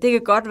 ja, det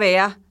kan godt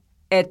være,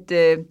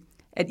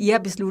 at I har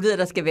besluttet, at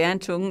der skal være en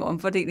tvungen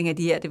omfordeling af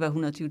de her, det var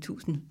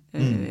 120.000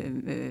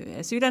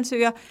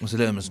 asylansøgere. Og så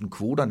lavede man sådan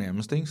kvoter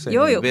nærmest, ikke? Så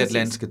jo, hvert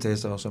land skal tage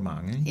sig også så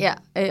mange, ikke?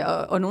 Ja,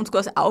 og nogen skulle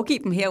også afgive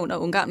dem her under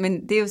Ungarn,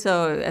 men det er jo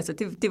så, altså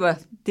det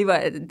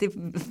var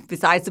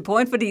besides the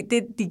point, fordi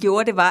det de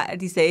gjorde, det var, at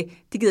de sagde,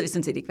 det gider vi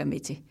sådan set ikke være med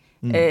til.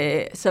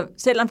 Så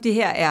selvom det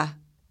her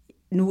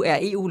nu er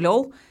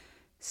EU-lov,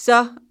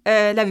 så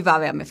lader vi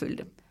bare være med at følge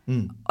det.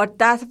 Og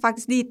der er så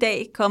faktisk lige i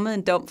dag kommet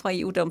en dom fra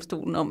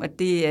EU-domstolen om, at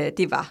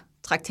det var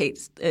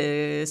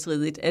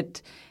traktatstridigt,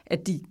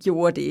 at de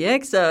gjorde det,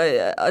 ikke? Så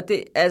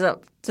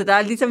der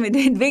er ligesom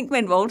en vink med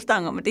en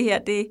vognstang om, at det her,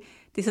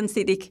 det sådan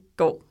set ikke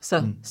går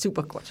så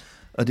super godt.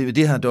 Og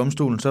det har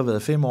domstolen så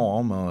været 5 år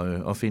om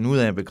at finde ud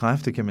af at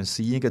bekræfte, kan man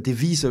sige, ikke? Og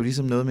det viser jo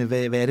ligesom noget med,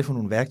 hvad er det for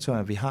nogle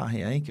værktøjer, vi har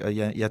her, ikke? Og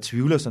jeg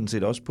tvivler sådan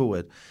set også på,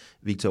 at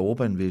Viktor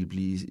Orbán vil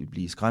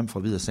blive skræmt fra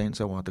vid og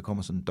sans over, at der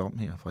kommer sådan en dom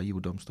her fra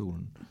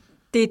EU-domstolen.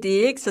 Det er det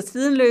ikke, så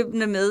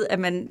sidenløbende med, at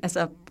man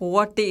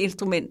bruger det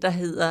instrument, der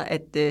hedder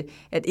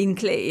at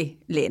indklage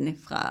lande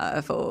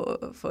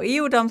for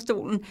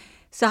EU-domstolen,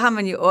 så har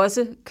man jo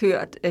også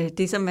kørt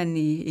det, som man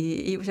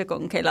i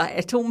EU-jargonen kalder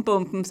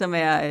atombomben,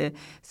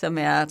 som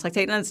er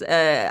traktaternes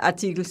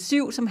artikel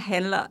 7, som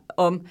handler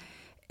om,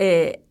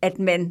 at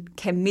man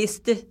kan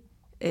miste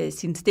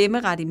sin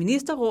stemmeret i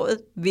ministerrådet,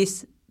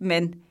 hvis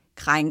man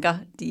krænker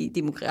de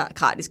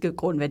demokratiske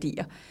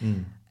grundværdier.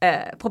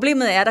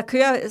 Problemet er, at der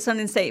kører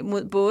sådan en sag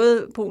mod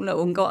både Polen og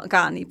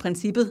Ungarn i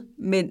princippet,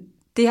 men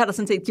det har der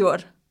sådan set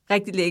gjort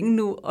rigtig længe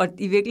nu, og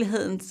i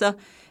virkeligheden så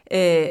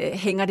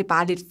hænger det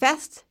bare lidt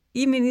fast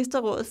i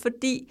ministerrådet,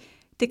 fordi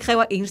det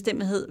kræver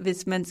enstemmighed,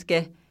 hvis man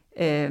skal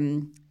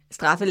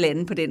straffe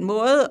lande på den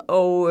måde,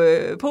 og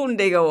Polen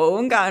dækker over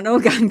Ungarn, og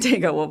Ungarn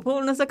dækker over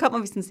Polen, og så kommer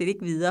vi sådan set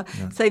ikke videre.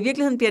 Ja. Så i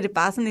virkeligheden bliver det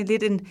bare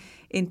sådan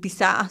en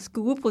bizarre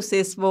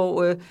skueproces,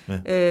 hvor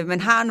man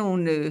har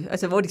nogle,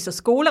 hvor de så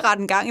skoleret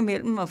en gang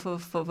imellem, og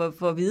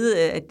får at vide,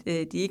 at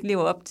de ikke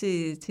lever op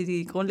til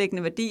de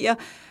grundlæggende værdier,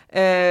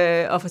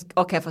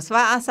 og kan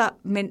forsvare sig,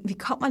 men vi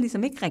kommer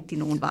ligesom ikke rigtig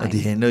nogen vej. Og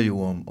det handler jo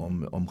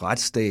om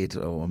retsstat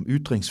og om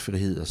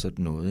ytringsfrihed og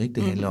sådan noget, ikke?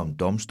 Det handler om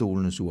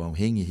domstolenes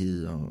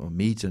uafhængighed og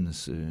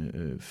mediernes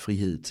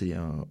frihed til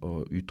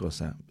at ytre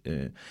sig.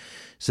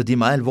 Så det er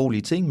meget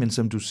alvorlige ting, men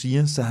som du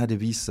siger, så har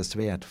det vist sig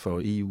svært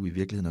for EU i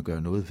virkeligheden at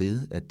gøre noget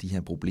ved, at de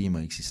her problemer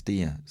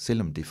eksisterer,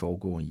 selvom det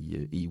foregår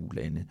i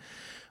EU-lande.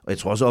 Og jeg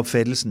tror også,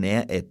 opfattelsen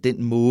er, at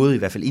den måde, i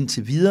hvert fald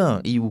indtil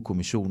videre,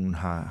 EU-kommissionen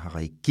har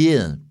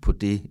reageret på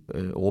det,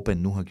 Orbán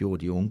nu har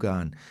gjort i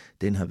Ungarn,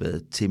 den har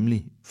været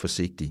temmelig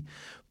forsigtig.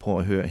 Prøv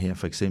at høre her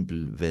for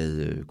eksempel,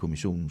 hvad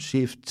kommissionens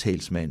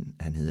cheftalsmand,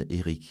 han hedder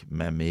Erik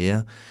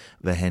Mamer,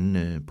 hvad han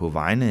på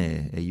vegne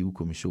af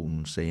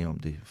EU-kommissionen sagde om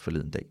det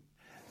forleden dag.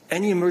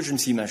 Any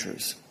emergency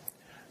measures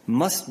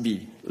must be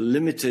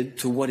limited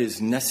to what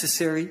is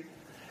necessary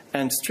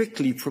and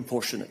strictly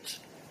proportionate.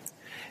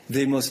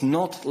 They must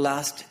not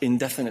last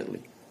indefinitely.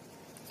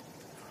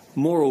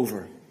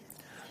 Moreover,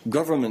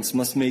 governments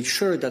must make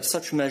sure that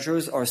such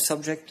measures are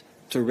subject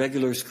to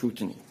regular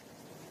scrutiny.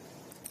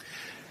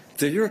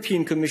 The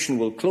European Commission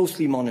will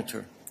closely monitor,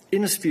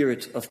 in a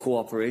spirit of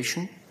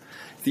cooperation,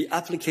 the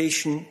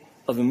application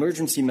of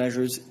emergency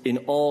measures in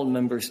all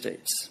member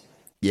states.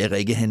 Ja,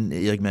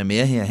 Erik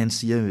Mamer her, han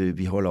siger, at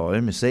vi holder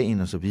øje med sagen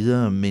og så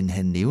videre, men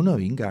han nævner jo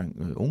ikke engang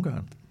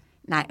Ungarn.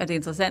 Nej, og det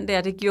interessante er,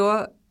 at det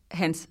gjorde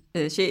hans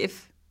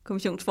chef,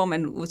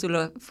 kommissionsformand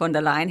Ursula von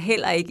der Leyen,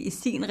 heller ikke i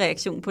sin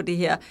reaktion på det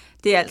her.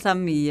 Det er alt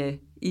sammen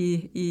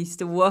i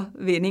store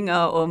vendinger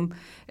om,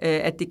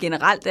 at det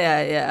generelt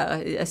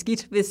er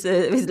skidt, hvis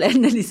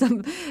landene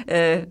ligesom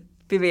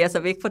bevæger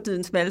sig væk fra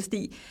dydens smalle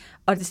sti.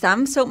 Og det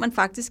samme så man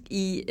faktisk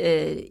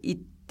i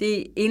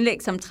det indlæg,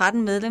 som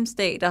 13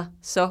 medlemsstater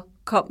så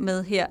kom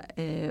med her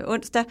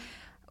onsdag,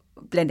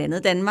 blandt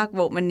andet Danmark,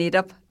 hvor man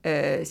netop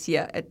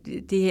siger, at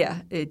de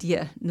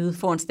her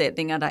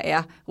nødforanstaltninger, der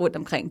er rundt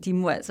omkring, de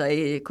må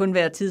altså kun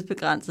være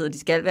tidsbegrænsede, og de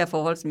skal være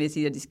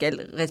forholdsmæssige, og de skal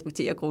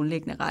respektere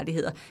grundlæggende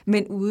rettigheder,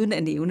 men uden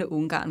at nævne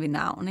Ungarn ved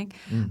navn. Ikke?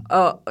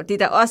 Og det,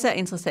 der også er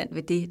interessant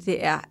ved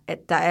det er, at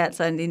der er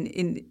altså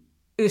en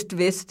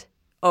øst-vest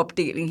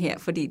opdeling her,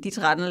 fordi de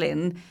 13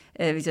 lande,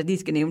 hvis jeg lige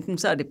skal nævne dem,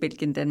 så er det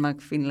Belgien, Danmark,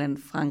 Finland,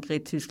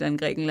 Frankrig, Tyskland,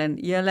 Grækenland,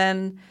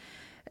 Irland,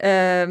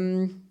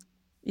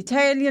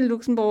 Italien,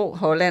 Luxembourg,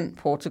 Holland,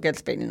 Portugal,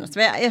 Spanien og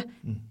Sverige.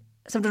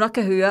 Som du nok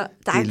kan høre,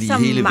 der er ikke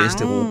så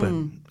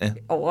mange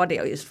over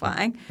der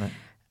østfra. Ikke?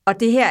 Og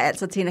det her er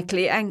altså til en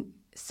erklæring,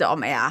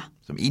 som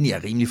egentlig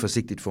er rimelig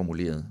forsigtigt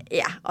formuleret.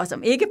 Ja, og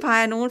som ikke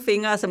peger nogen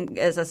fingre, som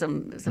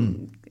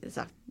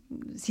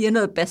siger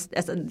noget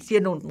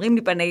siger nogle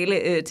rimelig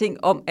banale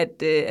ting om, at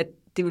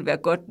det ville være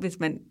godt, hvis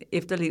man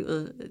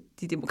efterlevede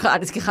de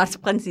demokratiske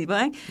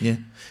retsprincipper, ikke? Ja,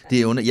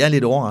 jeg er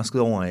lidt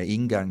overrasket over, at ikke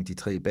engang de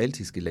 3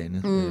 baltiske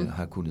lande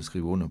har kunnet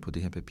skrive under på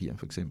det her papir,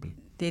 for eksempel.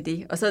 Det er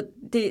det. Og så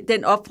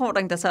den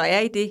opfordring, der så er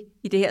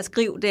i det her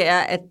skriv, det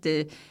er,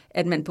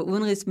 at man på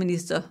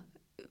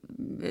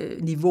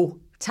udenrigsministerniveau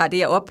tager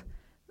det op,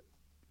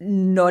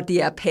 når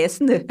det er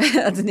passende.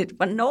 Altså,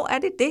 hvornår er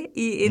det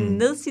i en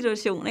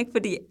nødsituation? Ikke?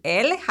 Fordi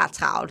alle har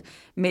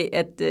travlt med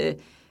at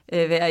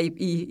være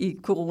i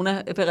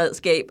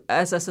coronaberedskab.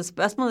 Altså, så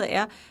spørgsmålet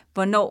er,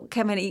 hvornår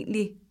kan man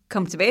egentlig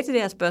komme tilbage til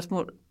det her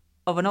spørgsmål,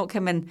 og hvornår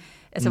kan man,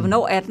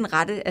 hvornår er den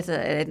rette, altså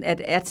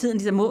er tiden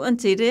ligesom moden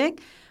til det, ikke?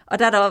 Og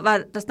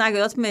der snakkede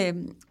jeg også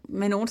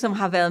med nogen, som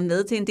har været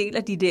med til en del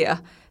af de der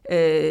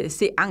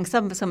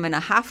seancer, som man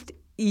har haft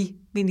i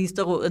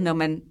ministerrådet, når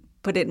man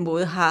på den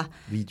måde har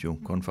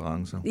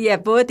videokonferencer. Ja,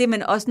 både det,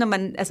 men også når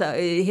man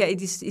her i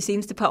de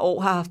seneste par år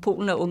har haft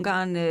Polen og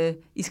Ungarn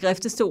i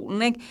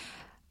skriftestolen, ikke?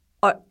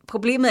 Og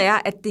problemet er,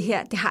 at det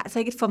har altså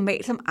ikke et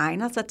format, som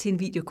egner sig til en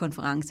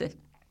videokonference.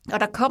 Og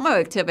der kommer jo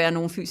ikke til at være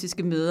nogen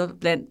fysiske møder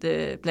blandt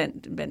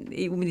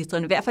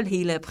EU-ministrene, i hvert fald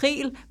hele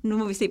april. Nu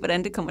må vi se,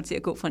 hvordan det kommer til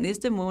at gå fra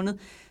næste måned.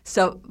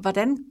 Så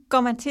hvordan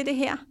går man til det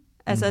her?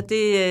 Altså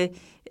det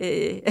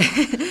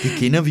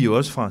kender vi jo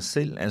også fra os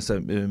selv. Altså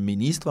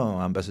ministre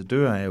og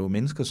ambassadører er jo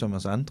mennesker som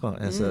os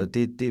andre. Altså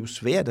det er jo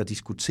svært at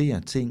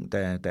diskutere ting,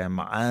 der er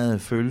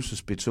meget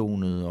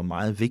følelsesbetonet og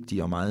meget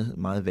vigtige og meget,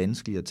 meget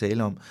vanskelige at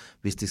tale om,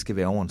 hvis det skal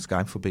være over en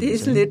Skype-forbindelse.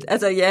 Det er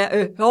sådan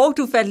lidt,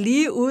 du faldt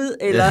lige ud,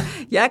 eller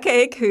jeg kan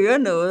ikke høre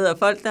noget, og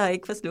folk, der har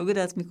ikke fået slukket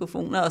deres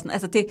mikrofoner og sådan.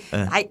 Altså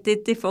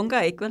det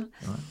fungerer ikke, vel?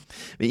 Nej.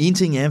 Men en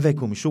ting er, hvad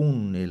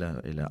kommissionen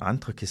eller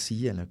andre kan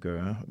sige eller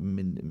gøre,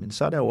 men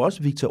så er der jo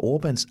også Viktor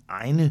Orbáns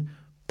egne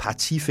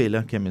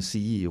partifæller, kan man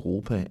sige, i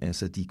Europa,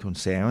 altså de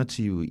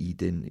konservative i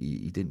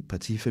den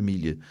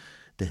partifamilie,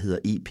 der hedder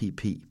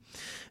EPP,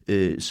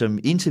 som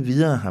indtil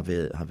videre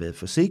har været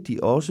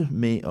forsigtig også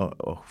med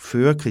at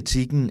føre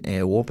kritikken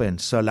af Orbán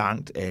så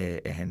langt,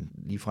 at han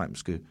ligefrem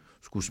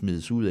skulle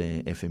smides ud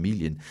af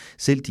familien.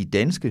 Selv de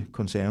danske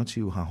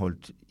konservative har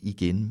holdt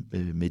igen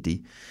med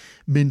det.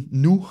 Men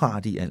nu har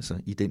de altså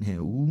i den her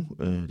uge,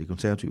 det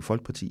konservative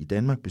Folkeparti i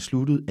Danmark,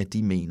 besluttet, at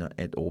de mener,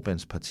 at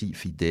Orbáns parti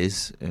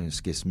Fidesz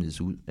skal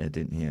smides ud af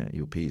den her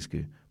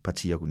europæiske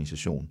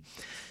partiorganisation.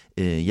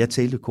 Jeg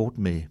talte kort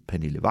med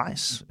Pernille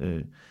Weiss,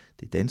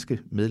 det danske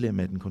medlem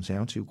af den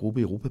konservative gruppe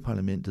i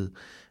Europaparlamentet,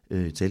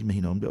 talte med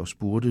hende om det og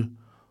spurgte,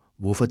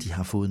 hvorfor de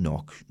har fået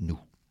nok nu.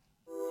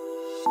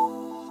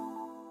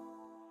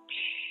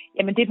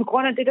 Jamen det er på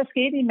grund af det, der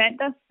skete i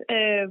mandags,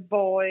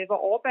 hvor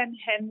Orbán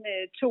han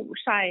tog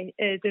sig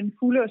den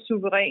fulde og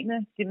suveræne,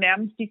 det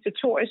nærmest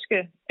diktatoriske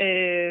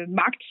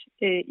magt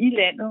i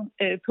landet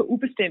på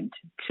ubestemt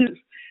tid.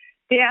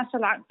 Det er så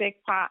langt væk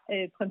fra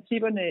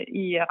principperne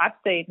i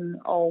retsstaten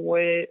og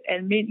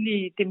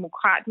almindelige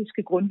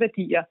demokratiske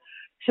grundværdier,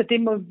 så det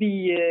må vi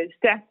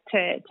stærkt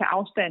tage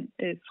afstand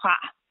fra.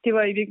 Det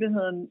var i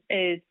virkeligheden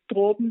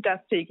dråben, der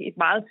fik et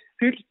meget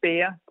fyldt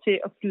bæger til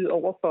at flyde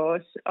over for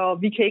os,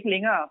 og vi kan ikke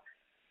længere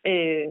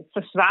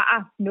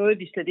forsvare noget,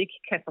 vi slet ikke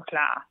kan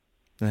forklare.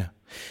 Ja.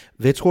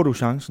 Hvad tror du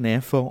chancen er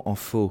for at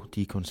få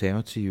de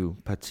konservative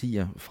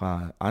partier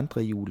fra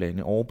andre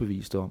EU-lande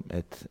overbevist om,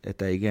 at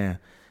der ikke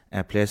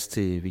er plads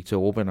til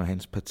Viktor Orbán og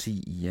hans parti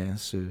i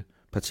jeres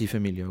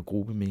partifamilie og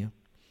gruppe mere?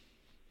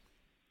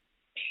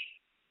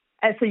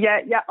 Altså,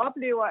 jeg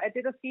oplever, at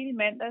det, der skete i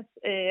mandags,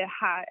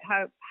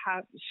 har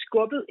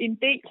skubbet en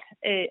del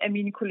af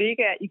mine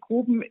kollegaer i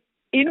gruppen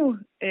endnu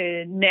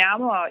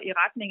nærmere i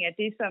retning af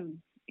det,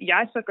 som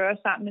jeg så gør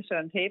sammen med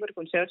Søren Pape og det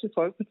konservative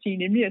Folkeparti,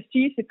 nemlig at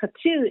sige til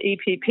partiet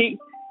EPP,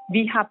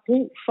 vi har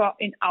brug for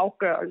en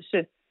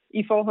afgørelse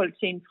i forhold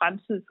til en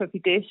fremtid for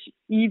Fidesz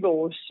i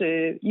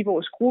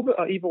vores gruppe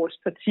og i vores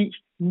parti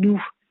nu.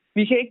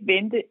 Vi kan ikke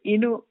vente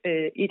endnu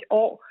et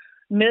år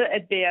med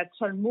at være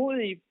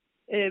tålmodige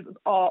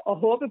og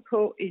håbe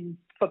på en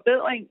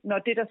forbedring, når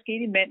det, der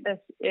skete i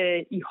mandags,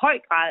 i høj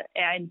grad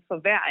er en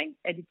forværring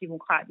af de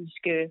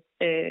demokratiske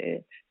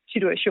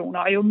situationer.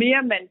 Og jo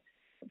mere man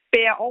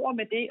bærer over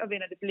med det og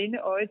vender det blinde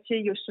øje til,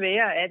 jo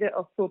sværere er det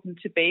at få dem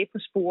tilbage på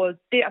sporet.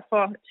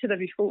 Derfor sætter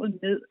vi foden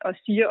ned og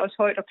siger også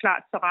højt og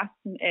klart, så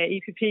resten af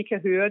EPP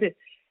kan høre det,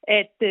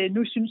 at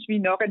nu synes vi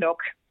nok er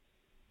nok.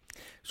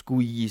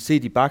 Skulle I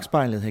set i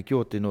bakspejlet have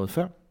gjort det noget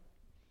før?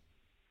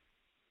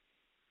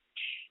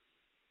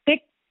 Det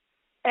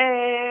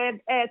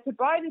er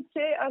tilbøjelig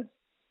til at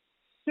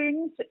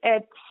synes,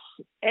 at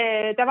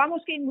der var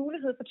måske en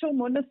mulighed for 2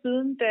 måneder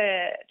siden, da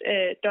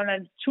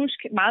Donald Tusk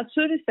meget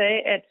tydeligt sagde,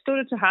 at stod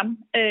det til ham,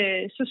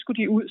 så skulle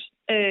de ud.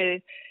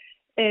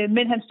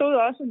 Men han stod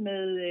også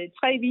med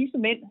 3 vise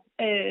mænd,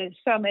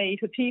 som af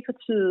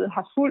EPP-partiet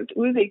har fulgt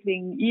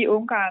udviklingen i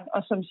Ungarn,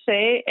 og som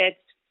sagde, at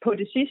på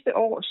det sidste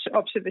års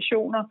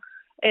observationer,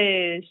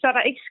 så er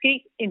der ikke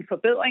sket en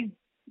forbedring.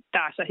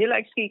 Der er så heller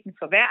ikke sket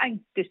en forværring.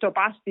 Det står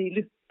bare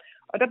stille.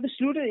 Og der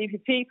besluttede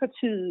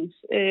EPP-partiets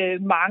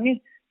mange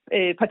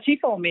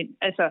partiformænd,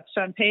 altså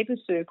Søren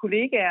Papes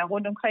kollegaer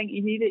rundt omkring i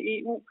hele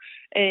EU,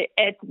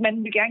 at man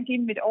vil gerne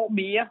give dem et år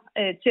mere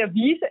til at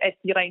vise, at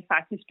de rent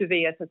faktisk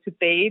bevæger sig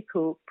tilbage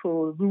på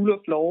rule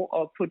of law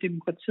og på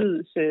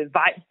demokratiets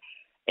vej.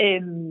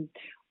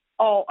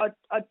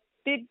 Og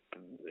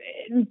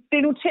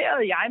det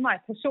noterede jeg mig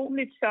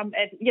personligt som,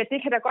 at ja, det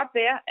kan da godt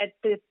være, at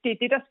det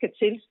er det, der skal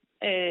til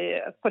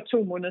for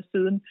 2 måneder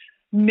siden.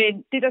 Men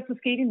det, der så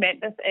skete i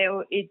mandags, er jo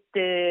et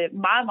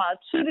meget, meget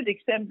tydeligt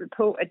eksempel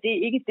på, at det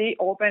ikke er det,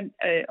 Orbán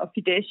og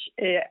Fidesz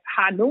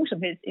har nogen som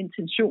helst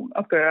intention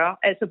at gøre.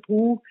 Altså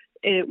bruge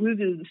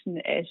udvidelsen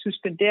af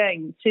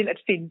suspenderingen til at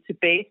finde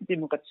tilbage til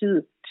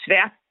demokratiet.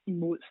 Tvært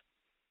imod.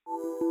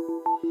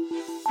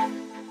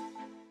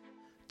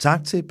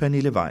 Tak til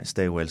Pernille Weiss,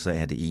 der jo altså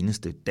er det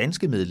eneste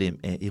danske medlem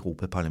af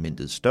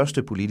Europaparlamentets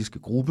største politiske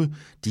gruppe,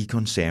 de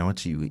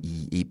konservative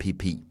i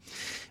EPP.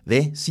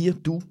 Hvad siger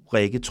du,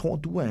 Rikke? Tror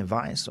du, at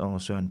Weiss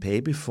og Søren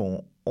Pape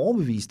får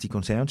overbevist de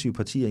konservative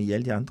partier i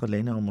alle de andre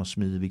lande om at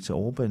smide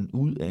Viktor Orbán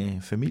ud af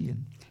familien?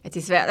 Ja, det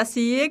er svært at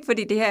sige, ikke?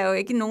 Fordi det her er jo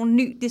ikke nogen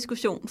ny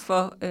diskussion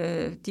for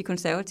de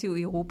konservative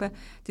i Europa.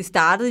 Det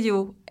startede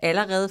jo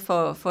allerede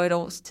for et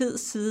års tid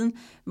siden,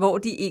 hvor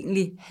de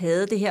egentlig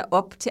havde det her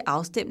op til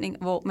afstemning,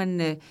 hvor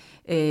man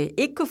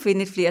ikke kunne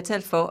finde et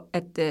flertal for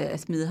at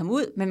smide ham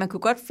ud, men man kunne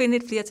godt finde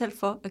et flertal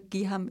for at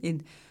give ham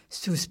en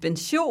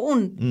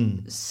suspension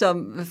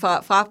som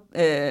fra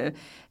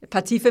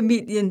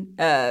partifamilien,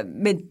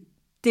 men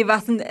det var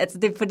sådan,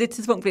 altså på det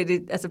tidspunkt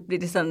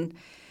blev det sådan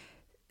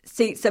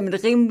set som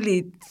et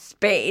rimelig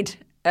spagt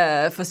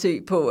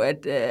forsøg på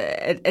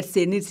at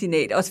sende et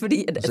signal. Også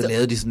fordi, så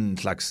lavede de sådan en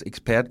slags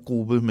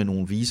ekspertgruppe med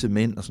nogle vise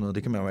mænd og sådan noget.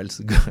 Det kan man jo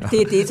altid gøre.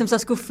 Det er det, som så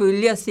skulle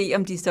følge og se,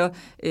 om de så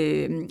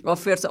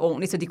opførte sig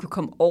ordentligt, så de kunne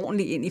komme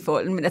ordentligt ind i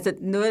folden. Men altså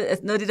noget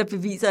af det, der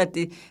beviser, at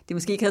det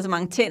måske ikke havde så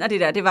mange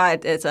tænder, det var,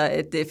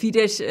 at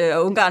Fidesz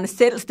og ungarerne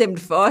selv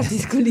stemte for, at de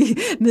skulle lige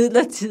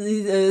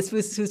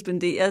midlertidigt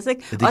suspenderes.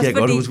 Ikke? Ja, det kan jeg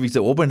godt huske.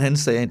 Viktor Orbán, han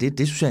sagde,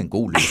 det synes jeg er en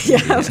god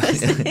løsning. Ja,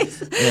 præcis.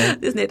 Ja.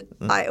 Det er sådan et,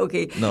 nej,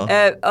 okay.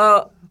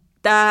 Og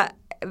der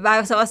var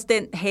jo så også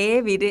den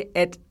hage ved det,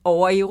 at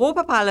over i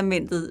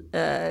Europaparlamentet,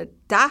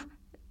 der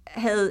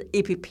havde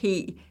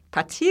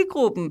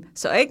EPP-partigruppen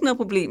så ikke noget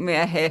problem med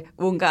at have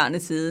ungarerne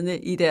siddende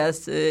i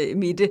deres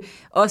midte,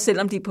 også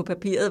selvom de på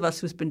papiret var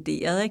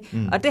suspenderet.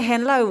 Ikke? Og det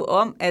handler jo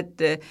om, at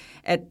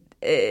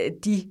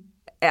de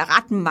er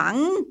ret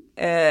mange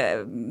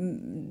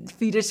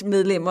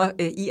Fidesz-medlemmer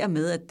i og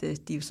med, at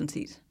de jo sådan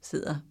set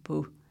sidder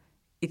på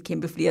et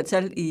kæmpe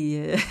flertal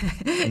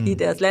i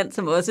deres land,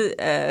 som også,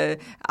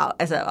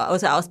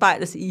 også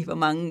afspejles i, hvor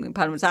mange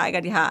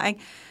parlamentarikere de har. Ikke?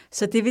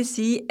 Så det vil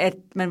sige, at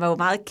man var jo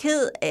meget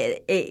ked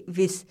af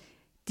hvis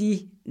de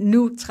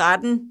nu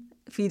 13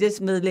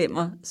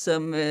 Fidesz-medlemmer,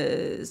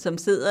 som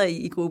sidder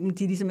i gruppen,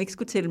 de ligesom ikke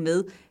skulle tælle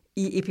med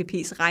i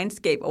EPP's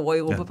regnskab over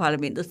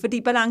Europaparlamentet.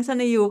 Fordi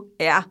balancerne jo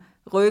er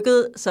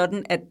rykket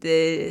sådan, at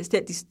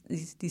selv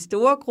de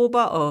store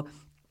grupper, og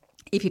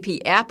EPP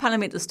er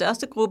parlamentets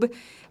største gruppe,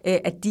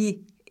 at de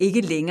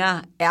ikke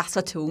længere er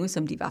så tunge,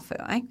 som de var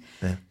før. Ikke?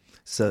 Ja.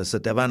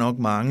 Så der var nok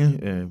mange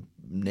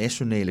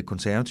nationale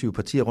konservative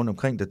partier rundt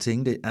omkring, der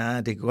tænkte,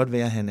 det kan godt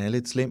være, at han er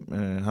lidt slem,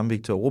 ham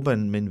Viktor Orbán,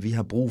 men vi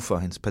har brug for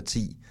hans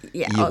parti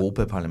i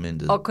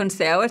Europaparlamentet. Og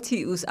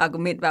konservatives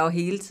argument var jo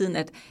hele tiden,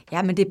 at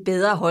men det er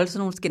bedre at holde sådan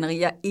nogle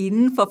skænderier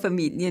inden for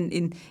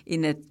familien,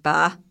 end at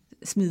bare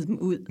smide dem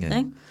ud. Ja.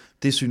 Ikke?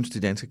 Det synes de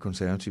danske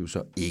konservative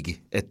så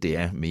ikke, at det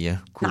er mere,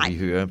 kunne vi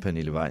høre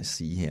Pernille Weiss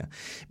sige her.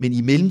 Men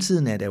i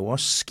mellemtiden er der jo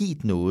også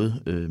sket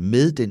noget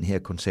med den her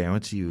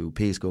konservative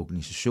europæiske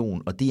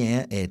organisation, og det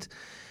er, at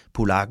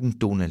polakken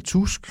Donald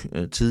Tusk,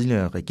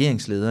 tidligere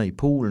regeringsleder i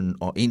Polen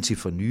og indtil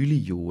for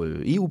nylig jo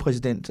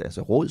EU-præsident,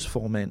 altså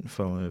rådsformand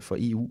for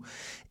EU,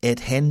 at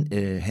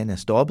han er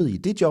stoppet i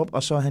det job,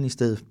 og så er han i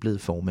stedet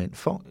blevet formand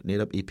for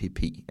netop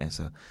EPP,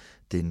 altså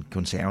den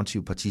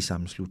konservative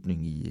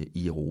partisammenslutning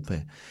i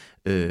Europa.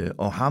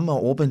 Og ham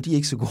og Orbán, de er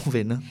ikke så gode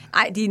venner.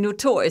 Nej, de er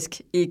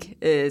notorisk ikke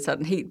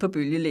sådan helt på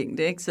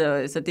bølgelængde. Ikke?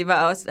 Så det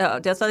var også,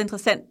 det er også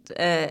interessant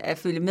at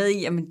følge med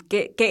i, at man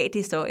gav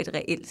det så et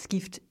reelt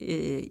skift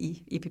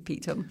i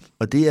EPP-toppen.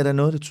 Og det er der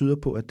noget, der tyder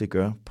på, at det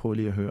gør. Prøv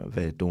lige at høre,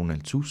 hvad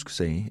Donald Tusk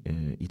sagde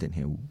i den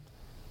her uge.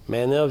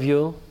 Many of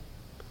you,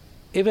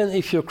 even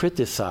if you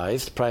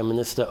criticized Prime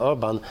Minister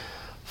Orbán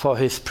for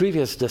his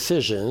previous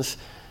decisions,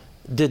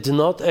 did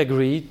not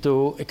agree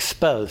to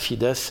expel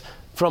Fidesz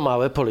from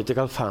our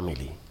political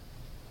family.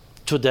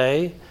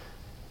 Today,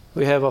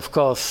 we have, of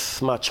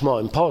course, much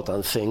more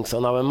important things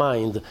on our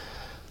mind.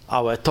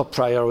 Our top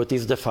priority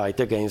is the fight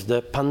against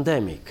the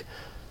pandemic.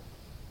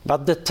 But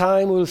the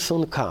time will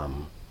soon come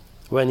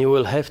when you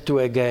will have to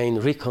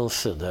again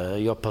reconsider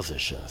your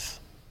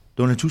positions.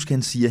 Donald Tusk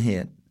han siger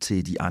her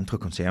til de andre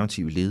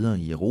konservative ledere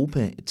i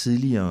Europa,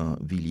 tidligere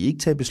ville I ikke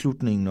tage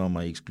beslutningen om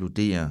at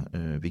ekskludere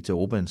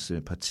Viktor Orbáns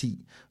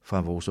parti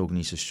fra vores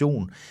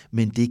organisation,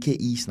 men det kan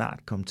I snart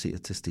komme til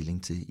at tage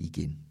stilling til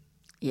igen.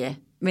 Ja,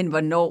 men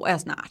hvornår er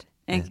snart?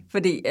 Ikke? Ja.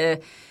 Fordi,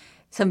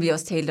 som vi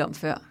også talte om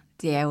før,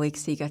 det er jo ikke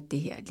sikkert, at det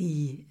her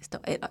lige står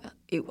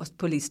allerøverst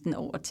på listen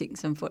over ting,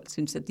 som folk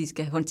synes, at de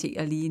skal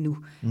håndtere lige nu.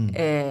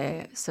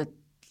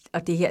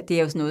 Og det her, det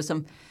er jo sådan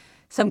noget,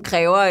 som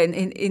kræver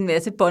en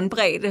masse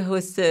båndbredde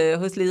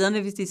hos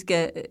lederne, hvis de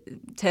skal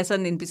tage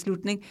sådan en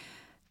beslutning.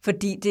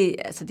 Fordi det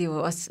er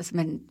jo også,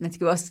 man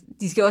skal jo også,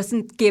 de skal jo også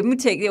sådan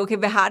gennemtænke, okay,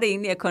 hvad har det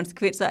egentlig af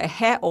konsekvenser at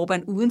have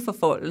Orbán uden for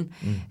folden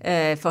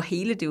for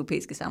hele det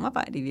europæiske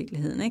samarbejde i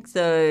virkeligheden, ikke?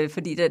 Så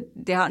fordi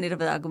det har netop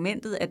været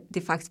argumentet, at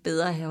det er faktisk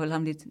bedre at holde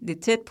ham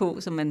lidt tæt på,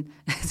 så man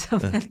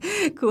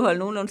kunne holde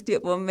nogenlunde styr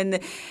på ham, men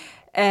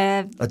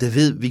og det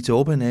ved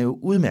Viktor Orbán er jo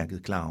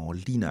udmærket klar over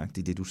lige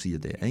nøjagtigt det, du siger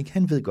der. Ikke?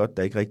 Han ved godt,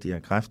 der ikke rigtig er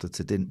kræfter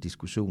til den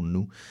diskussion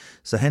nu.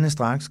 Så han er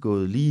straks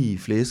gået lige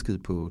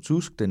flæsket på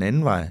Tusk den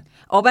anden vej.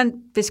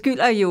 Orbán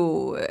beskylder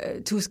jo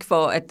Tusk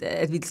for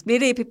at vi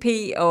splitte EPP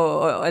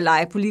og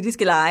lege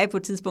politiske lege på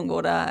et tidspunkt,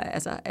 hvor der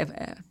altså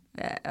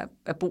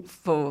er brug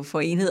for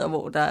enheder,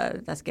 hvor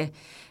der skal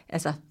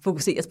altså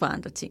fokuseres på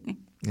andre ting.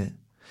 Ikke? Ja.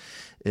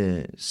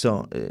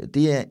 Så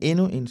det er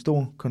endnu en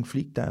stor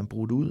konflikt, der er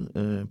brudt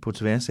ud på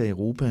tværs af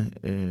Europa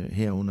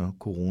her under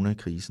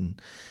coronakrisen.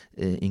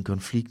 En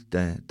konflikt,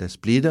 der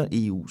splitter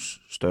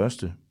EU's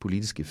største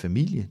politiske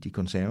familie, de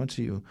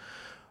konservative,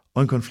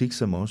 og en konflikt,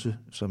 som også,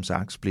 som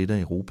sagt,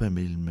 splitter Europa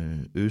mellem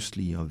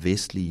østlige og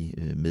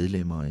vestlige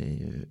medlemmer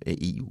af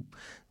EU.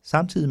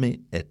 Samtidig med,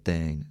 at der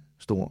er en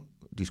stor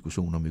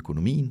diskussion om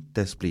økonomien,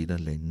 der splitter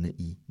landene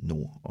i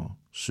nord og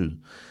syd.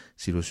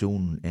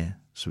 Situationen er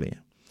svær.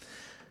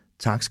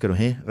 Tak skal du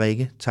have,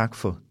 Rikke. Tak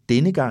for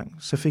denne gang.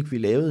 Så fik vi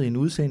lavet en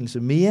udsendelse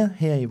mere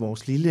her i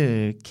vores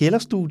lille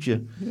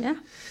kælderstudie. Ja.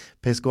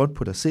 Pas godt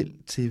på dig selv,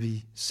 til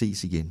vi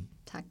ses igen.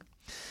 Tak.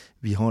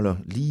 Vi holder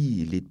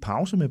lige lidt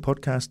pause med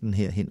podcasten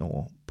her hen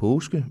over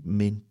påske,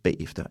 men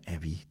bagefter er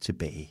vi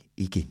tilbage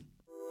igen.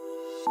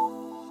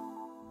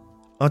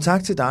 Og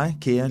tak til dig,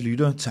 kære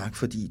lytter. Tak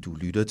fordi du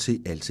lytter til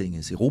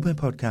Altingets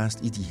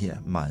Europa-podcast i de her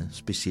meget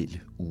specielle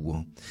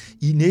uger.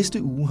 I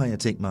næste uge har jeg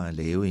tænkt mig at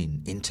lave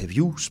en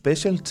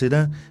interview-special til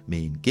dig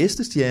med en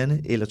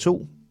gæstestjerne eller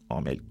to.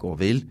 Om alt går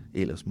vel,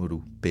 ellers må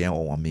du bære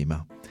over med mig.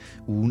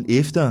 Ugen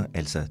efter,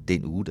 altså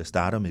den uge, der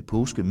starter med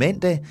påske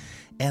mandag,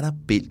 er der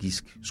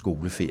belgisk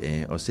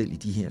skoleferie, og selv i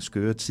de her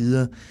skøre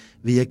tider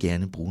vil jeg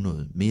gerne bruge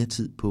noget mere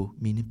tid på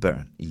mine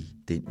børn i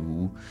den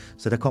uge.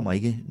 Så der kommer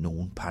ikke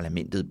nogen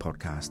Parlamentet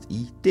podcast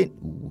i den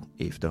uge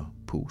efter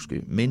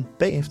påske, men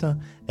bagefter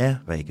er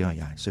Rikke og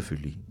jeg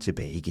selvfølgelig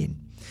tilbage igen.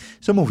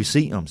 Så må vi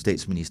se, om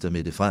statsminister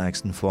Mette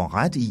Frederiksen får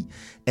ret i,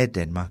 at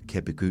Danmark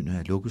kan begynde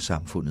at lukke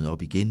samfundet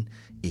op igen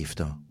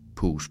efter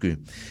påske.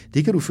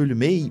 Det kan du følge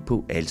med i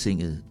på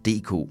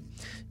altinget.dk.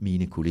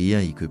 Mine kolleger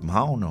i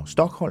København og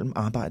Stockholm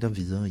arbejder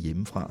videre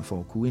hjemmefra for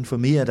at kunne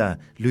informere dig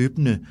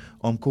løbende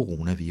om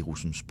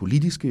coronavirusens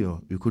politiske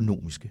og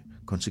økonomiske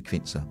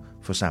konsekvenser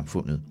for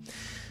samfundet.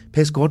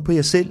 Pas godt på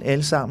jer selv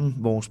alle sammen.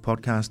 Vores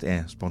podcast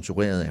er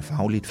sponsoreret af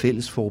Fagligt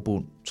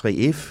Fællesforbund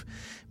 3F,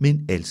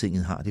 men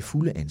Altinget har det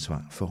fulde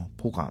ansvar for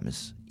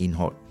programmets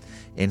indhold.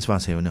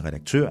 Ansvarshavende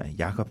redaktør er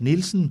Jakob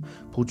Nielsen,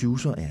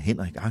 producer er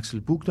Henrik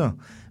Axel Bugter,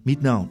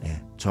 mit navn er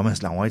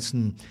Thomas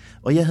Lauritsen,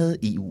 og jeg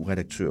havde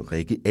EU-redaktør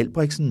Rikke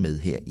Albrechtsen med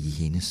her i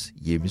hendes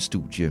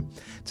hjemmestudie.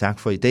 Tak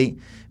for i dag.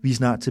 Vi er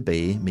snart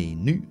tilbage med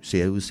en ny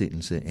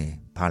særudsendelse af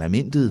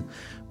Parlamentet,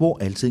 hvor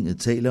Altinget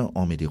taler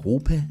om et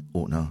Europa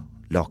under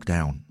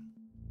lockdown.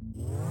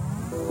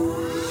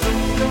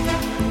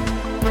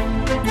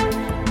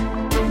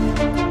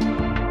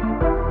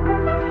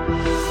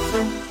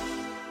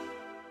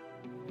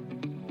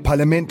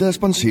 Parlamentet er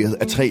sponsoreret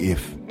af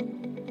 3F,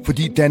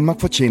 fordi Danmark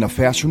fortjener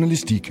fair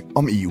journalistik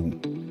om EU.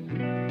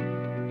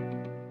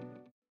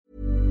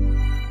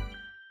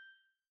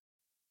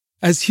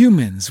 As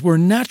humans, we're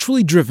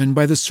naturally driven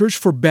by the search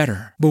for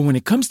better. But when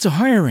it comes to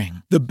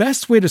hiring, the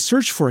best way to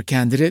search for a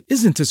candidate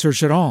isn't to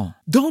search at all.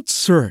 Don't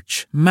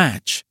search,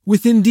 match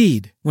with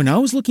Indeed. When I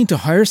was looking to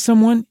hire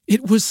someone,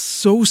 it was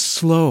so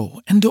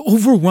slow and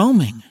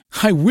overwhelming.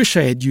 I wish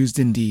I had used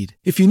Indeed.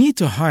 If you need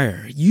to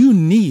hire, you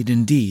need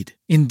Indeed.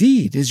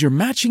 Indeed is your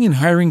matching and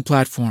hiring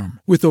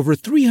platform with over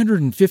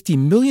 350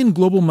 million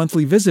global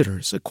monthly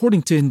visitors,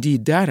 according to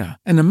Indeed data,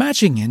 and a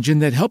matching engine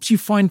that helps you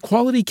find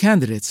quality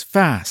candidates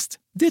fast.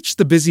 Ditch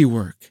the busy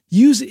work.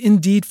 Use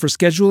Indeed for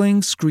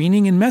scheduling,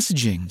 screening, and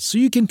messaging so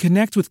you can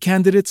connect with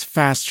candidates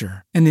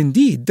faster. And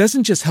Indeed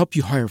doesn't just help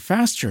you hire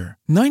faster.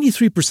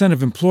 93%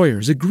 of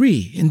employers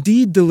agree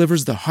Indeed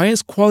delivers the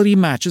highest quality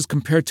matches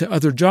compared to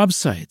other job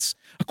sites,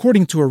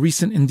 according to a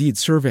recent Indeed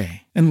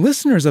survey. And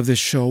listeners of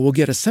this show will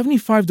get a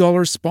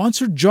 $75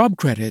 sponsored job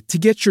credit to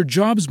get your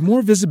jobs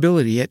more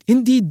visibility at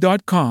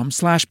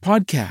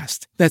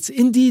Indeed.com/podcast. That's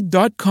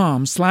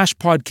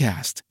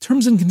Indeed.com/podcast.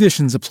 Terms and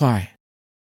conditions apply.